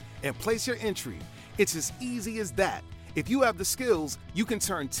statistics, and place your entry. It's as easy as that. If you have the skills, you can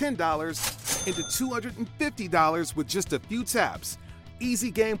turn $10 into $250 with just a few taps. Easy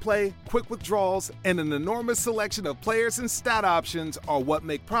gameplay, quick withdrawals, and an enormous selection of players and stat options are what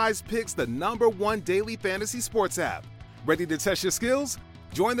make Prize Picks the #1 daily fantasy sports app. Ready to test your skills?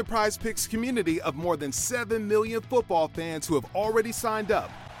 Join the Prize Picks community of more than 7 million football fans who have already signed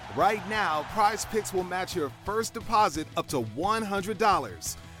up. Right now, Prize Picks will match your first deposit up to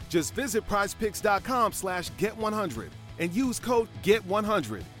 $100. Just visit prizepicks.com/get100 and use code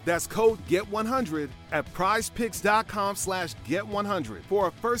GET100. That's code GET100 at prizepicks.com/get100 for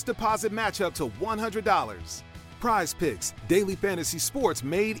a first deposit match up to $100. Prize Picks, daily fantasy sports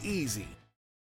made easy.